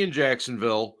 20 in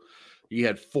Jacksonville. He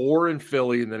had 4 in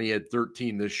Philly, and then he had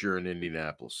 13 this year in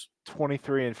Indianapolis.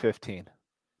 23 and 15.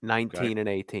 19 and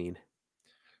 18.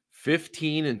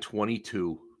 15 and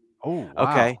 22. Oh,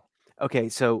 wow. Okay,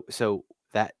 so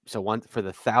one for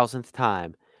the 1,000th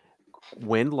time,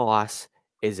 win-loss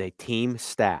is a team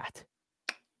stat.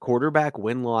 Quarterback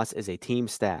win-loss is a team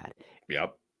stat.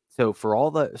 Yep. So for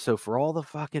all the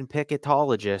fucking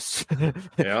picketologists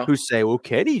who say, "Well,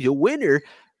 Kenny's a winner,"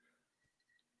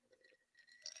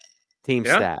 team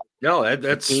stat. No,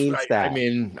 that's team stat. I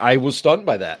mean, I was stunned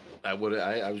by that. I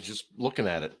was just looking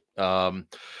at it.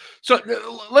 So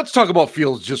let's talk about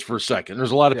Fields just for a second.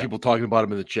 There's a lot of people talking about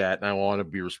him in the chat, and I want to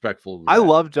be respectful. I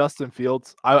love Justin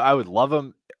Fields. I would love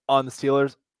him on the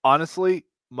Steelers. Honestly,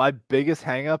 my biggest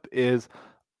hangup is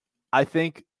I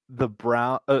think the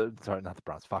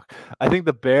I think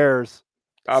the Bears,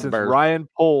 since Ryan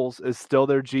Poles is still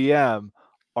their GM,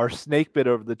 are snakebit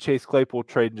over the Chase Claypool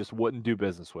trade and just wouldn't do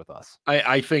business with us.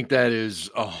 I think that is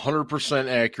 100%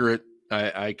 accurate.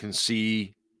 I can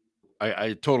see.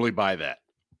 I totally buy that.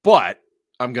 But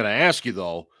I'm going to ask you,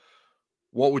 though,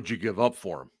 what would you give up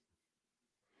for him?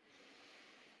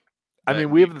 I mean,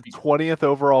 we have the 20th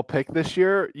overall pick this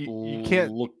year. You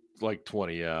can't look like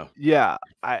 20. Yeah. Yeah.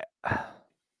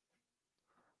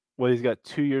 He's got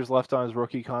 2 years left on his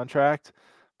rookie contract,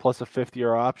 plus a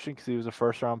 5th-year option because he was a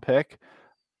first-round pick.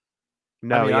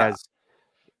 No,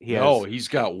 he's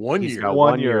got 1 year. He's got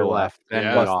 1 year left,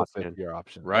 and plus the 5th-year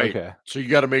option. Right. Okay. So you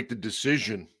got to make the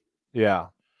decision. Yeah.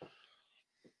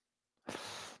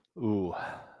 Ooh,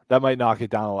 that might knock it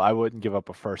down. I wouldn't give up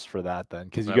a first for that then,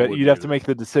 because you'd have to make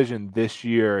the decision this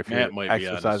year if you're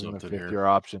exercising the 5th-year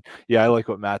option. Yeah, I like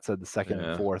what Matt said, the second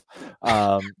and fourth.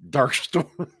 Dark Storm.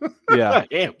 Yeah.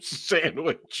 Ham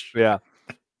sandwich. Yeah.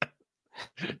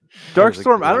 Dark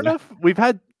Storm. I don't know if we've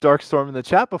had Dark Storm in the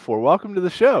chat before. Welcome to the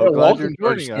show. Glad you're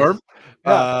joining us.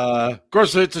 Yeah. Of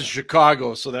course, it's in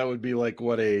Chicago, so that would be like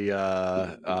what a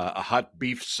hot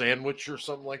beef sandwich or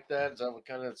something like that. Is that what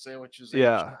kind of sandwich is in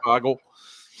Chicago?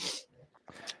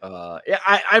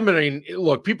 I mean,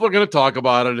 look, people are going to talk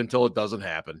about it until it doesn't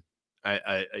happen.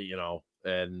 I'm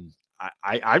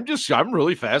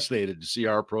really fascinated to see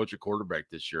our approach at quarterback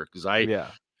this year, because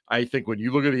I think when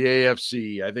you look at the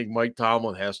AFC, I think Mike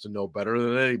Tomlin has to know better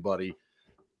than anybody.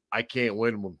 I can't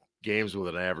win games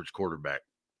with an average quarterback.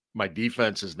 My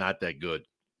defense is not that good.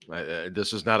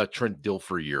 This is not a Trent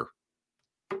Dilfer year.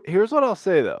 Here's what I'll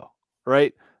say, though,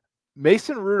 right?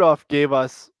 Mason Rudolph gave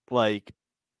us like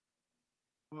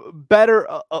better,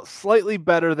 slightly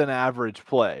better than average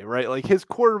play, right? Like his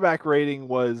quarterback rating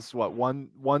was what,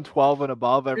 112 and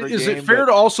above every game. Is it fair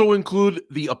to also include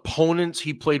the opponents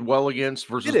he played well against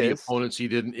versus the opponents he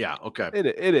didn't? Yeah, okay.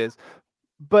 It is.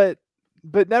 But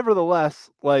nevertheless,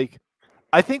 like,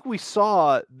 I think we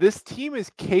saw this team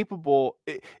is capable.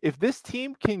 If this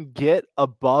team can get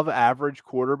above average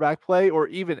quarterback play or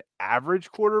even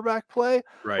average quarterback play,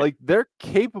 like they're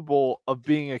capable of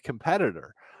being a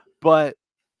competitor. But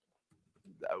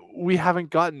we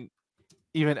haven't gotten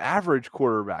even average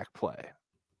quarterback play.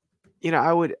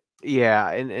 I would,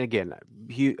 and again,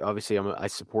 obviously I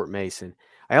support Mason.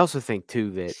 I also think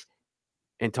too that,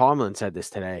 and Tomlin said this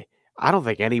today, I don't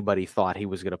think anybody thought he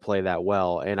was going to play that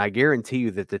well, and I guarantee you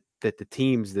that the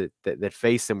teams that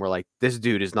faced him were like, this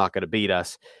dude is not going to beat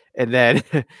us, and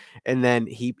then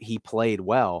he played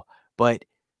well. But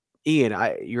Ian,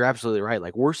 you're absolutely right.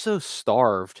 Like, we're so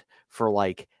starved for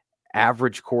like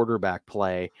average quarterback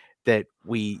play that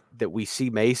we see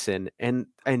Mason, and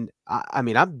I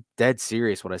mean, I'm dead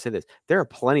serious when I say this. There are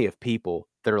plenty of people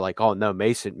that are like, oh no,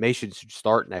 Mason should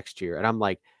start next year, and I'm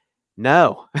like,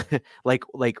 no, like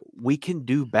we can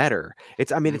do better.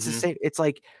 It's the same. It's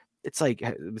like it's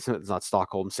not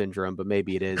Stockholm syndrome, but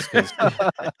maybe it is. But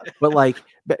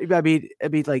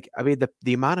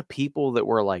the amount of people that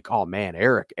were like, oh man,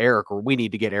 Eric, we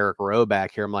need to get Eric Rowe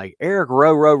back here. I'm like, Eric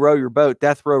row your boat.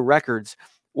 Death Row Records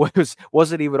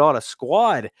wasn't even on a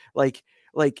squad. Like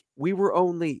we were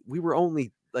only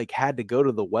like had to go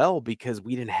to the well because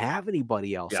we didn't have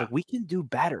anybody else. Like, we can do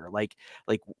better. Like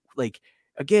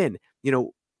again, we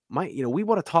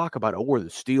want to talk about, we're the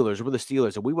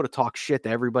Steelers, and we want to talk shit to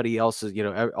everybody else's,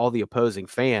 all the opposing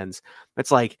fans.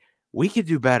 It's like, we could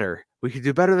do better. We could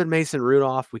do better than Mason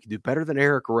Rudolph. We could do better than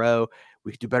Eric Rowe.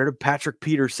 We could do better than Patrick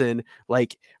Peterson.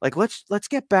 Let's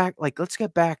get back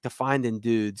to finding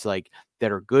dudes like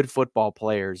that are good football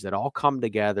players, that all come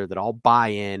together, that all buy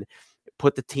in,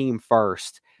 put the team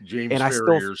first. James and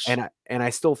Farriers. I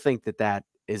still think that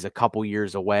is a couple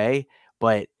years away,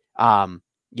 but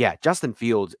Justin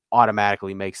Fields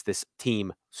automatically makes this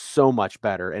team so much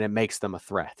better, and it makes them a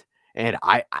threat. And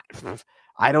I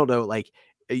don't know,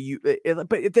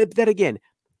 but then again,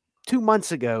 2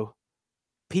 months ago,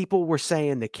 people were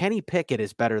saying that Kenny Pickett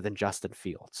is better than Justin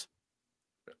Fields.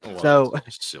 Well, so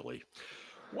that's silly.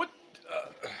 What?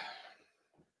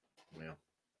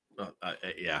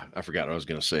 I forgot what I was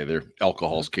going to say there.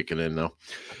 Alcohol's kicking in now.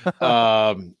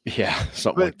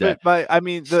 Something like that. But I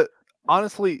mean,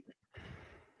 honestly,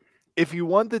 if you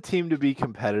want the team to be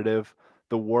competitive,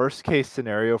 the worst case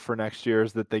scenario for next year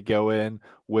is that they go in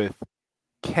with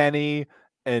Kenny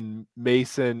and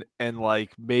Mason and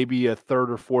like maybe a 3rd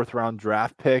or 4th round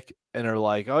draft pick, and are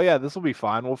like, oh yeah, this will be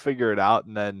fine, we'll figure it out.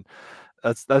 And then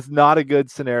that's not a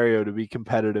good scenario to be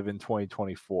competitive in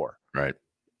 2024. Right.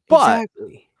 But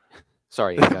exactly.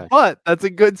 Sorry, but that's a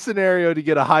good scenario to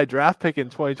get a high draft pick in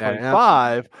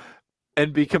 2025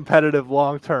 and be competitive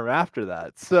long term after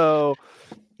that. So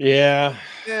I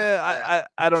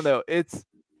don't know. It's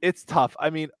tough. I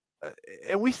mean,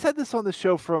 and we said this on the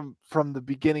show from the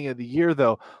beginning of the year,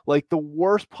 though, like the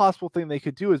worst possible thing they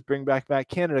could do is bring back Matt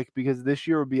Canada, because this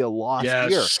year would be a lost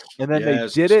year. And then they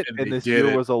did it, and this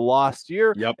year was a lost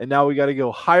year. Yep. And now we got to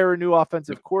go hire a new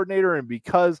offensive coordinator. And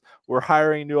because we're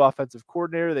hiring a new offensive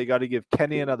coordinator, they got to give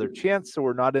Kenny another chance. So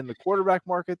we're not in the quarterback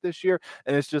market this year.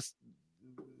 And it's just,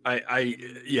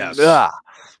 yes.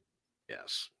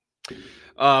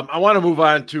 I want to move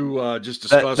on to just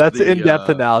discuss that's in-depth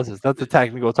analysis. That's a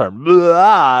technical term.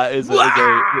 Blah is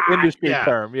an industry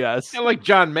term. Yes, like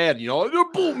John Madden, the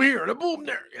boom here, the boom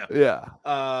there. Yeah.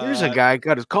 Here's a guy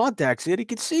got his contacts in; he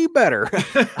can see better.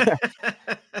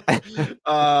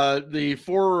 The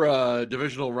 4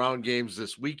 divisional round games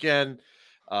this weekend.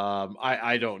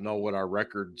 I don't know what our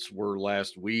records were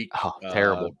last week. Oh,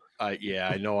 terrible.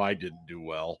 I know I didn't do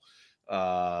well.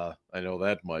 I know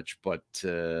that much, but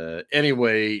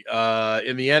anyway,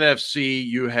 in the NFC,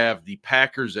 you have the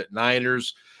Packers at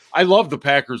Niners. I love the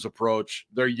Packers approach.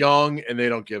 They're young and they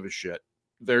don't give a shit.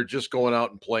 They're just going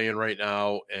out and playing right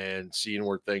now and seeing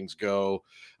where things go.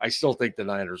 I still think the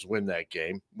Niners win that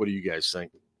game. What do you guys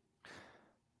think?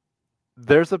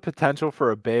 There's a potential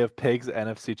for a Bay of Pigs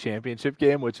NFC Championship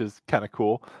game, which is kind of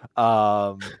cool.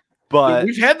 But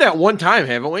we've had that one time,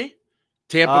 haven't we?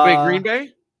 Tampa Bay, Green Bay?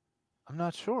 I'm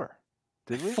not sure.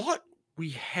 Did we? I thought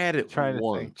we had it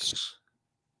once.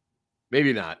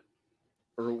 Maybe not.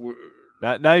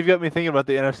 Now you've got me thinking about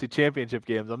the NFC Championship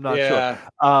games. I'm not sure.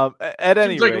 At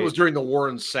any rate, it was during the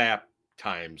Warren Sapp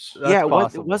times.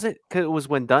 Was it? Because it was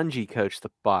when Dungy coached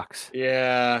the Bucs.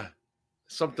 Yeah,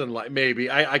 something like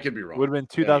maybe. I could be wrong. Would have been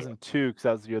 2002 because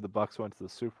that was the year the Bucs went to the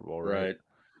Super Bowl, right?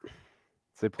 So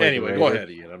they played anyway, go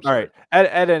ahead, Ian. I'm sorry. All right.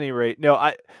 At any rate,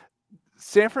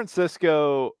 San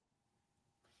Francisco.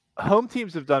 Home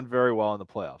teams have done very well in the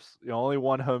playoffs. Only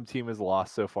one home team has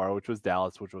lost so far, which was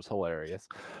Dallas, which was hilarious.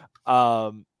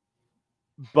 But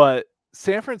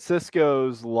San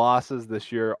Francisco's losses this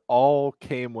year all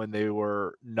came when they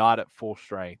were not at full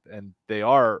strength, and they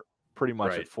are pretty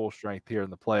much at full strength here in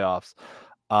the playoffs.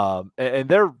 And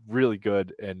they're really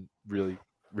good and really,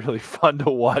 really fun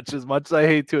to watch, as much as I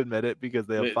hate to admit it, because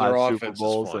they have 5 Super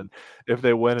Bowls, and if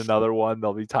they win another one,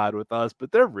 they'll be tied with us.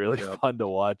 But they're really fun to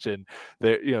watch, and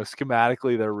they're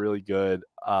schematically they're really good.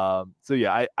 I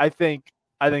think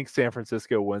San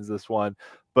Francisco wins this one.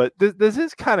 But this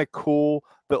is kind of cool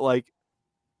that, like,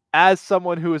 as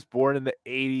someone who was born in the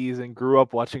 80s and grew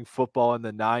up watching football in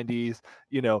the 90s,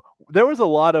 there was a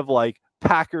lot of like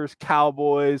Packers,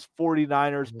 Cowboys,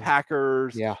 49ers,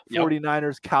 Packers,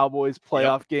 49ers, Cowboys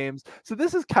playoff games. So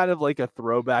this is kind of like a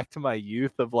throwback to my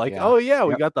youth of like, we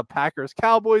got the Packers,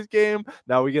 Cowboys game.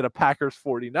 Now we get a Packers,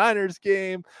 49ers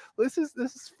game. This is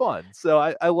fun. So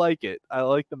I like it. I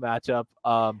like the matchup.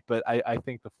 But I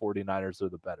think the 49ers are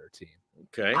the better team.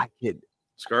 Okay.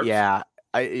 Scarf? Yeah.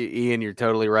 Ian, you're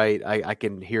totally right. I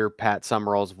can hear Pat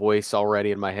Summerall's voice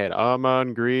already in my head. I'm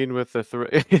on green with the to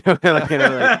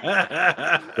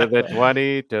the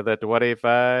 20, to the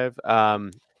 25.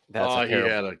 That's a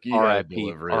terrible.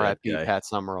 R.I.P. Pat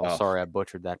Summerall. Oh. Sorry, I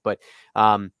butchered that. But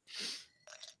I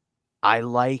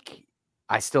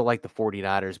still like the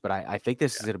 49ers, but I think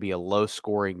this is going to be a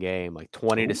low-scoring game, like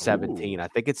 20-17. I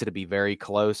think it's going to be very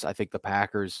close. I think the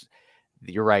Packers.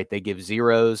 You're right. They give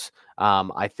zeros.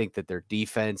 I think that their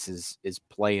defense is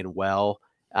playing well.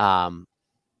 And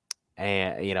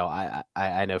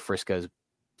I know Frisco's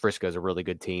a really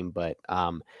good team, but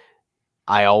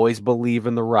I always believe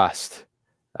in the rust.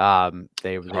 Hard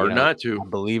not to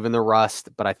believe in the rust,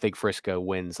 but I think Frisco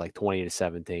wins like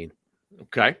 20-17.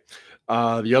 Okay.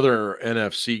 The other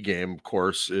NFC game, of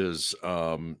course, is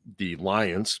the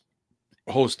Lions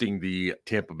hosting the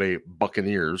Tampa Bay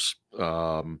Buccaneers.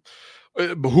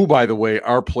 Who, by the way,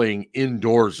 are playing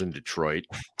indoors in Detroit.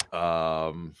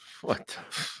 What?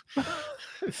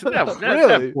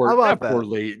 That poor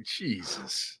lady.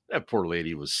 Jesus, that poor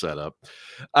lady was set up.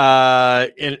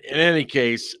 In any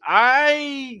case,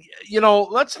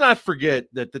 let's not forget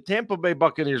that the Tampa Bay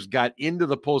Buccaneers got into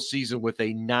the postseason with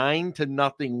a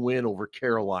 9-0 win over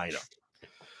Carolina.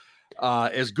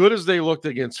 As good as they looked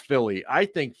against Philly, I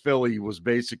think Philly was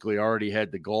basically already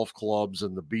had the golf clubs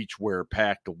and the beachwear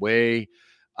packed away.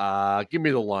 Give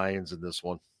me the Lions in this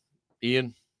one.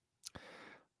 Ian?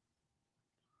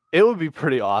 It would be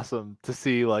pretty awesome to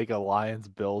see like a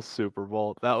Lions-Bills Super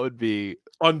Bowl. That would be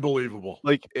unbelievable.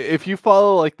 Like if you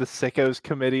follow like the Sickos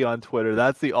committee on Twitter,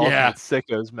 that's the ultimate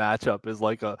Sickos matchup. Is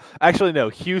like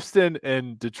Houston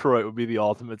and Detroit would be the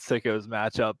ultimate Sickos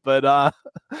matchup.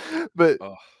 But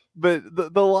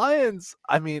the Lions,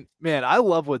 I mean, man, I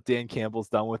love what Dan Campbell's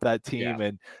done with that team.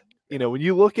 And, when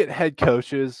you look at head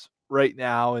coaches right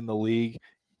now in the league,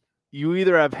 you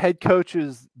either have head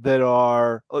coaches that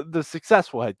are the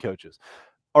successful head coaches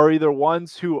are either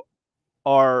ones who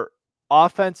are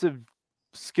offensive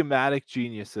schematic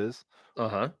geniuses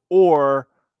or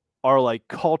are like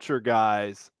culture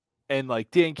guys, and like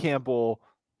Dan Campbell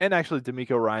and actually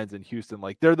D'Amico Ryans in Houston,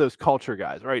 like they're those culture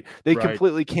guys, right? They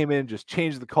completely came in and just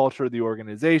changed the culture of the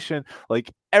organization.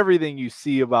 Like everything you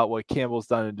see about what Campbell's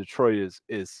done in Detroit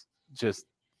is just,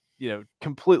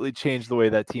 completely changed the way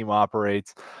that team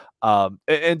operates.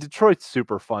 And Detroit's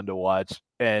super fun to watch.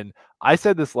 And I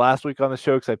said this last week on the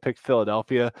show because I picked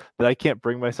Philadelphia, that I can't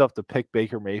bring myself to pick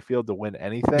Baker Mayfield to win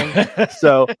anything.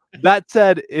 So that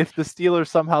said, if the Steelers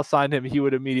somehow signed him, he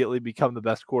would immediately become the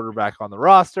best quarterback on the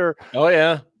roster. Oh,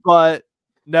 yeah. But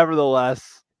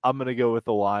nevertheless, I'm going to go with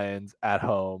the Lions at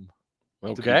home.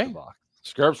 Okay.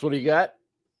 Scarps, what do you got?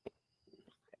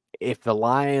 If the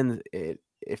Lions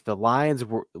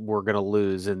were going to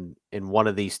lose in one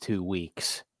of these 2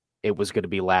 weeks, it was going to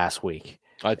be last week.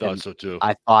 I thought so too.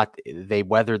 I thought they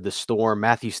weathered the storm.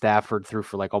 Matthew Stafford threw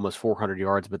for like almost 400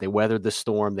 yards, but they weathered the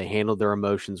storm. They handled their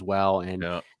emotions well, and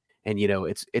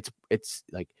it's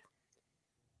like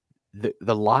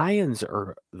the Lions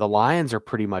are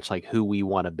pretty much like who we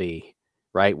want to be,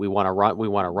 right? We want to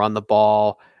run the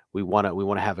ball. We want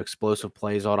to have explosive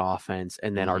plays on offense,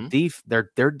 and then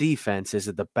their defense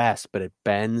isn't the best, but it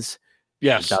bends.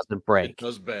 Yes, it doesn't break. It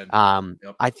does bend.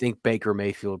 I think Baker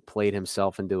Mayfield played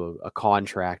himself into a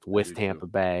contract with Tampa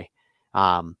Bay,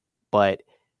 but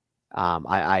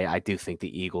I do think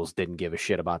the Eagles didn't give a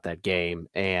shit about that game,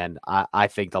 and I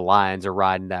think the Lions are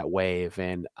riding that wave,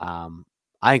 and I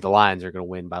think the Lions are going to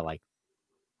win by like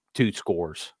 2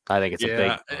 scores. I think it's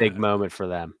a big moment for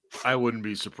them. I wouldn't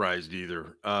be surprised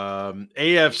either.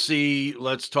 AFC,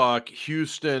 let's talk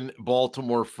Houston,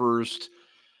 Baltimore first.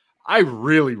 I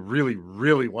really, really,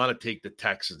 really want to take the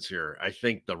Texans here. I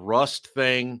think the rust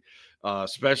thing,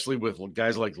 especially with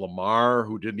guys like Lamar,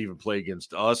 who didn't even play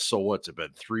against us. So what's it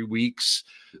been, 3 weeks?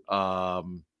 I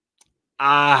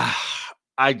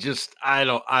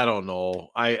don't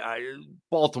know.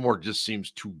 Baltimore just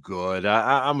seems too good.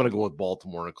 I'm going to go with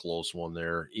Baltimore in a close one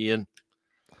there. Ian?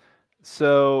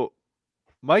 So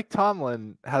Mike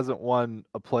Tomlin hasn't won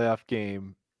a playoff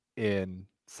game in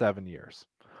 7 years.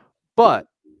 But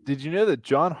did you know that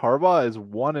John Harbaugh is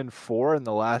 1-4 in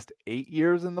the last 8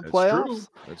 years in the playoffs?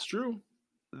 That's true.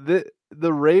 The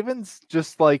Ravens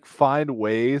just like find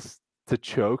ways to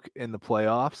choke in the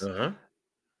playoffs.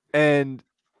 And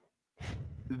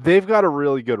they've got a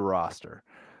really good roster.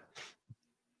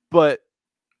 But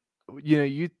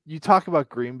you talk about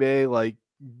Green Bay like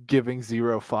giving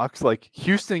 0 fucks. Like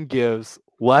Houston gives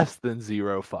less than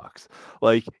 0 fucks.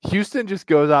 Like Houston just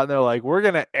goes out and they're like, we're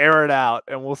gonna air it out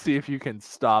and we'll see if you can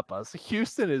stop us.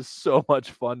 Houston is so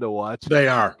much fun to watch. They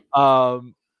are.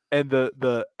 And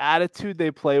the attitude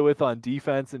they play with on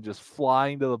defense and just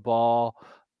flying to the ball,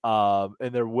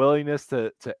 and their willingness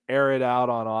to air it out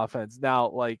on offense. Now,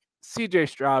 like CJ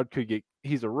Stroud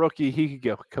he's a rookie. He could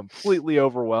get completely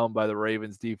overwhelmed by the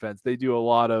Ravens defense. They do a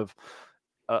lot of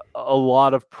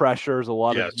pressures, a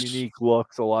lot of unique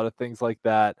looks, a lot of things like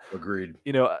that. Agreed.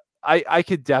 I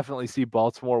could definitely see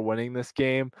Baltimore winning this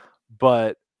game,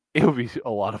 but it would be a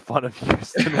lot of fun if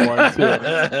Houston won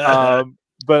too.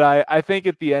 But I think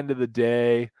at the end of the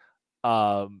day,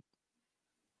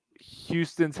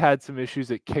 Houston's had some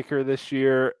issues at kicker this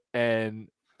year, and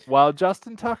while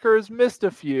Justin Tucker has missed a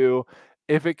few,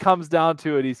 if it comes down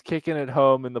to it, he's kicking it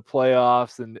home in the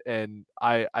playoffs, and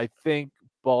I think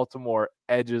Baltimore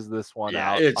edges this one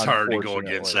out. It's hard to go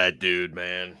against that dude,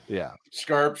 man. Yeah.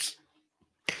 Scarps?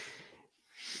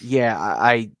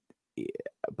 Yeah,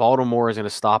 Baltimore is going to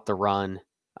stop the run.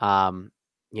 I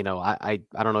don't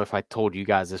know if I told you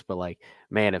guys this, but like,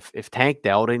 man, if Tank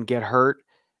Dell didn't get hurt,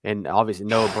 and obviously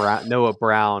Noah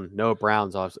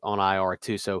Brown's on IR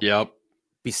too. So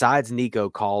besides Nico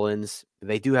Collins,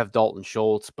 they do have Dalton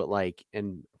Schultz, but like,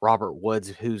 and Robert Woods,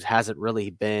 who hasn't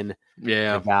really been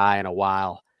a guy in a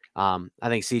while. I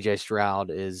think CJ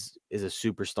Stroud is a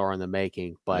superstar in the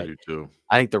making, but I do too.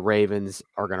 I think the Ravens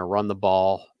are going to run the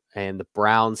ball, and the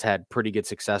Browns had pretty good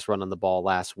success running the ball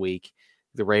last week.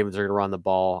 The Ravens are going to run the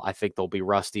ball. I think they'll be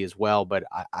rusty as well, but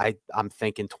I'm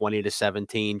thinking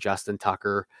 20-17, Justin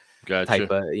Tucker type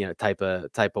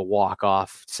of walk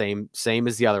off. Same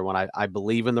as the other one. I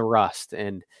believe in the rust,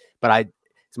 but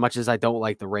as much as I don't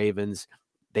like the Ravens,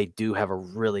 they do have a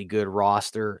really good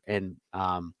roster. And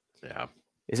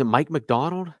is it Mike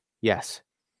McDonald? Yes.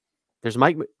 There's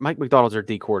Mike McDonald's their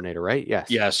D coordinator, right? Yes.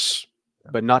 Yes.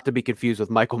 But not to be confused with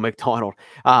Michael McDonald.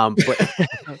 But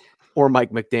or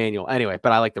Mike McDaniel. Anyway,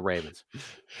 but I like the Ravens.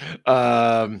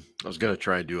 I was going to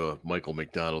try and do a Michael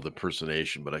McDonald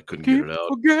impersonation, but I couldn't get it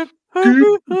out. Yeah.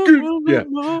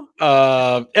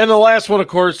 And the last one, of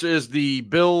course, is the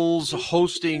Bills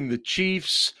hosting the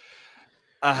Chiefs.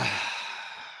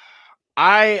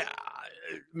 Allen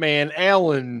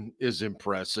is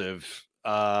impressive.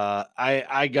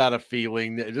 I got a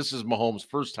feeling that this is Mahomes'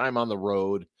 first time on the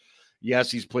road.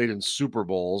 Yes, he's played in Super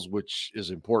Bowls, which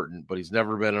is important, but he's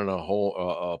never been in a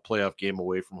whole playoff game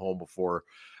away from home before.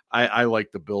 I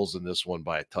like the Bills in this one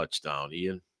by a touchdown.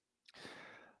 Ian?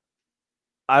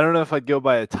 I don't know if I'd go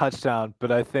by a touchdown,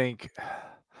 but I think,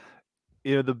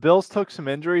 the Bills took some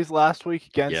injuries last week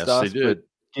against us. Yes, they did.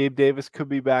 Gabe Davis could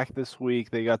be back this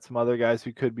week. They got some other guys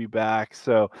who could be back.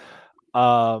 So,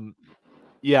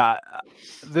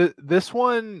 this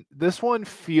one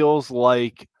feels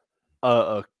like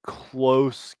a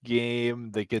close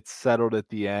game that gets settled at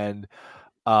the end.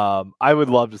 I would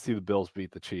love to see the Bills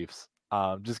beat the Chiefs,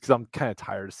 just because I'm kind of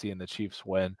tired of seeing the Chiefs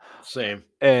win. Same.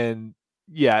 And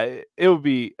yeah, it would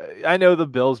be. I know the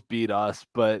Bills beat us,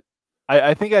 but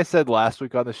I think I said last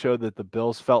week on the show that the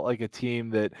Bills felt like a team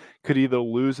that could either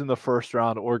lose in the first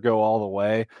round or go all the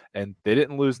way, and they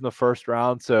didn't lose in the first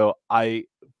round, so I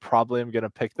probably am going to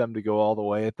pick them to go all the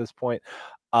way at this point.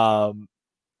 I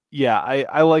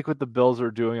like what the Bills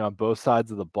are doing on both sides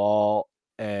of the ball,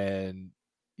 and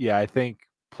I think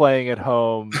playing at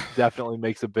home definitely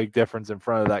makes a big difference in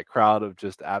front of that crowd of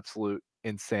just absolute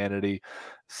insanity.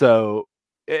 So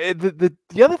the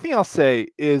other thing I'll say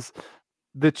is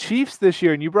the Chiefs this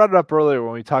year, and you brought it up earlier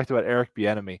when we talked about Eric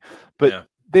Bieniemy, but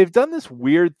they've done this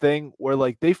weird thing where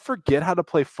they forget how to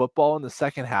play football in the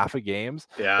second half of games.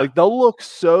 Yeah. They'll look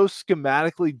so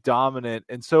schematically dominant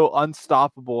and so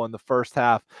unstoppable in the first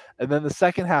half. And then the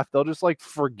second half, they'll just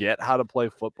forget how to play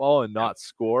football and not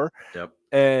score. Yep.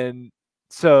 And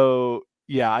so,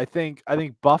 I think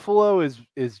Buffalo has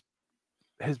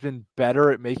been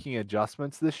better at making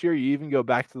adjustments this year. You even go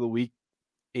back to the week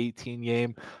 18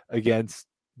 game against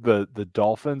the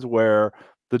Dolphins, where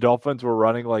the Dolphins were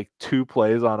running 2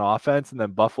 plays on offense, and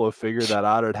then Buffalo figured that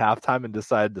out at halftime and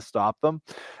decided to stop them.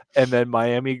 And then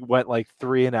Miami went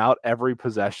 3 and out every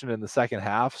possession in the second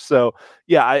half. So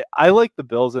I like the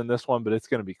Bills in this one, but it's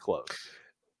going to be close.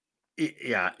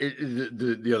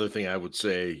 The other thing I would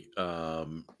say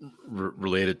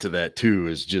related to that too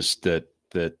is just that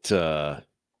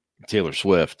Taylor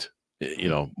Swift,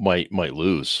 might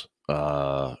lose.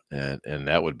 And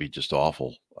that would be just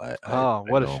awful.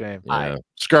 What a shame. Yeah.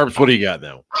 Scarps, what do you got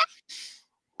now?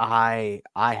 I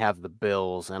have the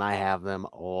Bills, and I have them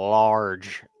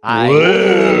large.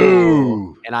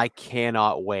 Whoa! And I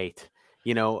cannot wait.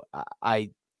 I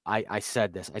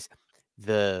said this.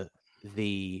 The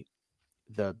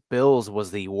Bills was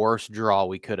the worst draw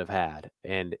we could have had.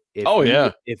 And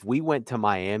if we went to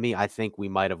Miami, I think we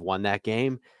might have won that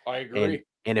game. I agree.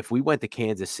 And if we went to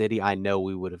Kansas City, I know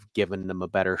we would have given them a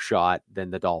better shot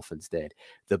than the Dolphins did.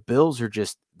 The Bills are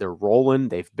they're rolling.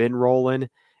 They've been rolling.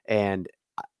 And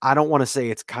I don't want to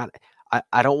say it's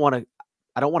I don't want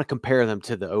to compare them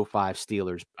to the 05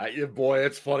 Steelers. Boy,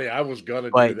 it's funny. I was going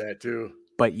to do that too.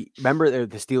 But remember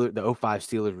the 05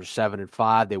 Steelers were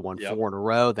 7-5. They won 4 in a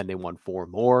row. Then they won 4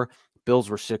 more. Bills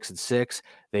were 6-6.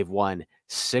 They've won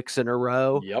 6 in a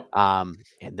row. Yep. And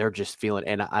they're just feeling,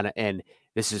 and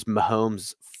this is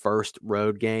Mahomes' first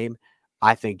road game.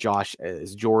 I think Josh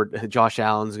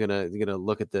Allen's gonna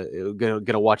look at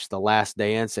gonna watch The Last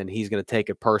Dance, and he's gonna take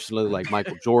it personally like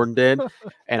Michael Jordan did.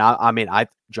 And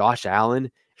Josh Allen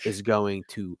is going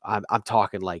to. I'm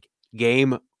talking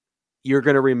game. You're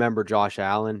gonna remember Josh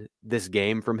Allen, this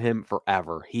game from him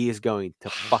forever. He is going to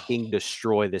fucking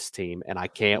destroy this team, and I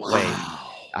can't wait.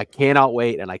 I cannot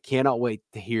wait, and I cannot wait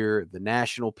to hear the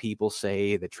national people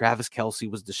say that Travis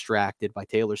Kelce was distracted by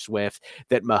Taylor Swift,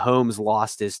 that Mahomes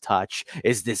lost his touch.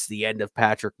 Is this the end of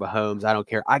Patrick Mahomes? I don't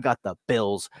care. I got the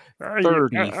Bills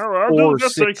 34-16. I'll do the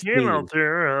best I can out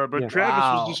there, but Travis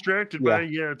was distracted by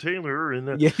Taylor. And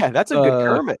that's a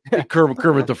good Kermit.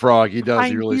 Kermit the Frog. He does.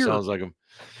 He really sounds like him.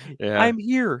 Yeah. I'm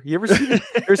here. You ever see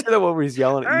that one where he's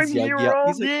yelling? I'm here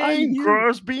all day,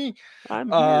 Crosby. I'm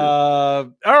here.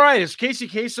 All right. Is Casey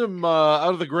Kasem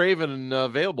out of the grave and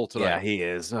available tonight? Yeah, he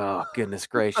is. Oh, goodness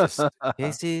gracious.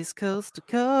 Casey's coast to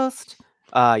coast.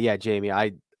 Jamie,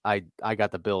 I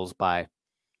got the Bills by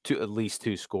at least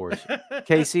 2 scores.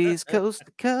 Casey's coast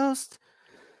to coast.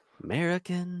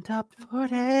 American Top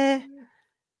 40.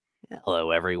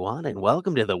 Hello, everyone, and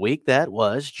welcome to the week that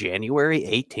was January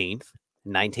 18th.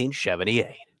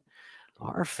 1978.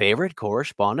 Our favorite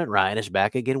correspondent, Ryan, is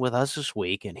back again with us this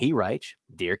week, and he writes,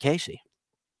 Dear Casey,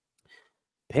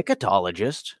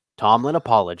 Picketologists Tomlin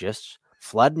apologists,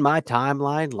 flooding my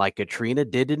timeline like Katrina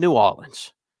did to New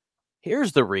Orleans.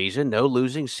 Here's the reason no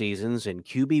losing seasons and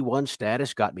QB1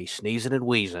 status got me sneezing and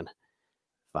wheezing.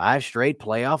 5 straight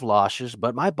playoff losses,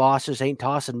 but my bosses ain't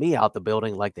tossing me out the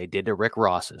building like they did to Rick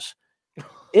Ross's.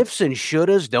 Ifs and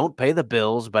shouldas don't pay the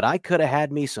bills, but I could have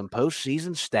had me some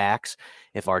postseason stacks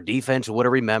if our defense would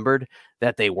have remembered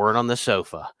that they weren't on the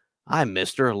sofa. I'm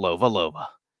Mr. Lova Lova.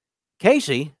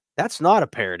 Casey, that's not a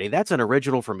parody. That's an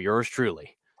original from yours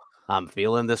truly. I'm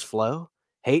feeling this flow.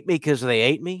 Hate me because they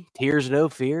ate me. Tears, no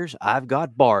fears. I've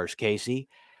got bars, Casey.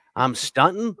 I'm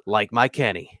stunting like my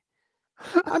Kenny.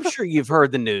 I'm sure you've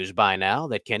heard the news by now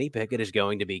that Kenny Pickett is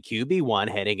going to be QB1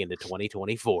 heading into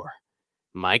 2024.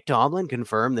 Mike Tomlin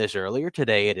confirmed this earlier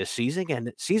today at his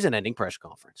season-ending press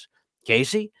conference.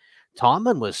 Casey,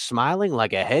 Tomlin was smiling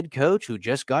like a head coach who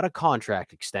just got a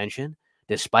contract extension,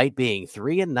 despite being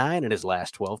 3-9 in his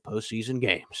last 12 postseason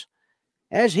games.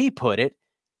 As he put it,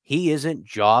 he isn't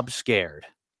job scared.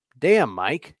 Damn,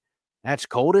 Mike, that's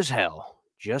cold as hell,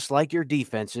 just like your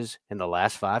defenses in the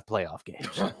last 5 playoff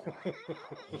games.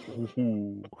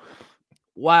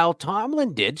 While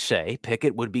Tomlin did say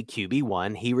Pickett would be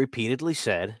QB1, he repeatedly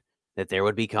said that there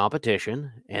would be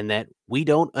competition and that we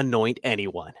don't anoint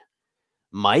anyone.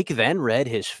 Mike then read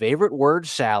his favorite word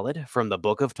salad from the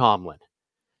Book of Tomlin.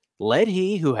 Let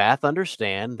he who hath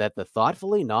understand that the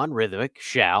thoughtfully non-rhythmic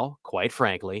shall, quite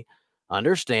frankly,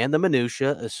 understand the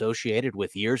minutia associated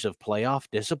with years of playoff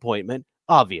disappointment,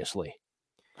 obviously.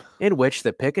 In which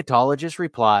the Picketologist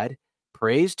replied,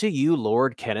 "Praise to you,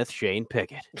 Lord Kenneth Shane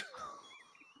Pickett."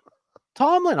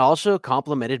 Tomlin also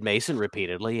complimented Mason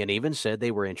repeatedly and even said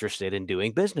they were interested in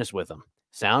doing business with him.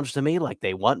 Sounds to me like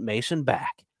they want Mason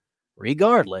back.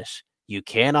 Regardless, you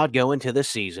cannot go into the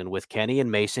season with Kenny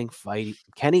and Mason fighting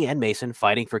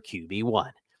for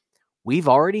QB1. We've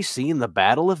already seen the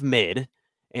Battle of Mid,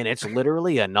 and it's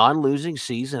literally a non-losing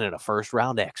season and a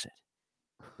first-round exit.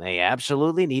 They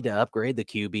absolutely need to upgrade the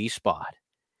QB spot.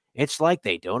 It's like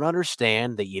they don't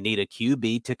understand that you need a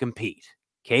QB to compete.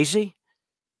 Casey,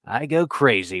 I go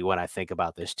crazy when I think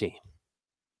about this team.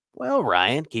 Well,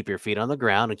 Ryan, keep your feet on the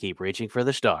ground and keep reaching for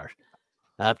the stars.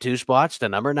 Up 2 spots to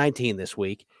number 19 this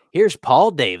week. Here's Paul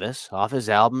Davis off his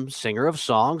album Singer of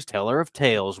Songs, Teller of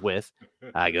Tales with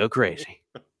I Go Crazy.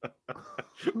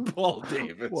 Paul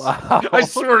Davis. Wow. I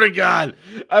swear to God,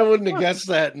 I wouldn't have guessed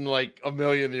that in like a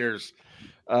million years.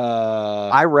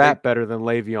 I rap better than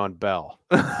Le'Veon Bell.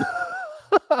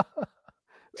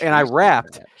 And I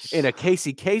rapped in a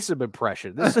Casey Kasem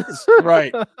impression. This is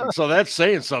right. So that's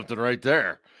saying something right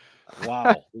there.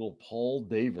 Wow. Little Paul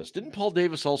Davis. Didn't Paul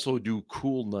Davis also do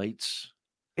Cool Nights?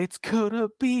 It's gonna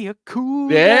be a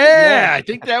cool Yeah, night. I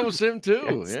think that was him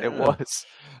too. Yes, yeah. It was.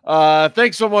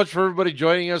 Thanks so much for everybody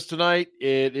joining us tonight.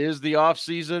 It is the off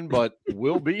season, but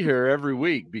we'll be here every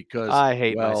week because I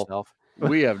hate myself.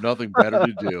 We have nothing better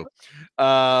to do.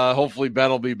 Hopefully Ben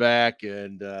will be back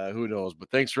and who knows,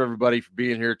 but thanks for everybody for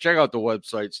being here. Check out the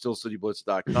website,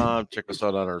 stillcityblitz.com. Check us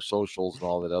out on our socials and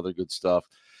all that other good stuff.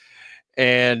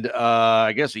 And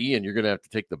I guess, Ian, you're going to have to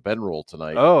take the Ben role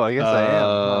tonight. Oh, I guess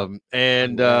I am.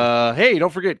 And hey,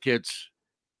 don't forget, kids,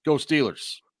 go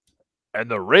Steelers.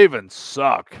 And the Ravens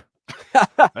suck.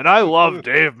 And I love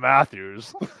Dave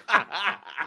Matthews.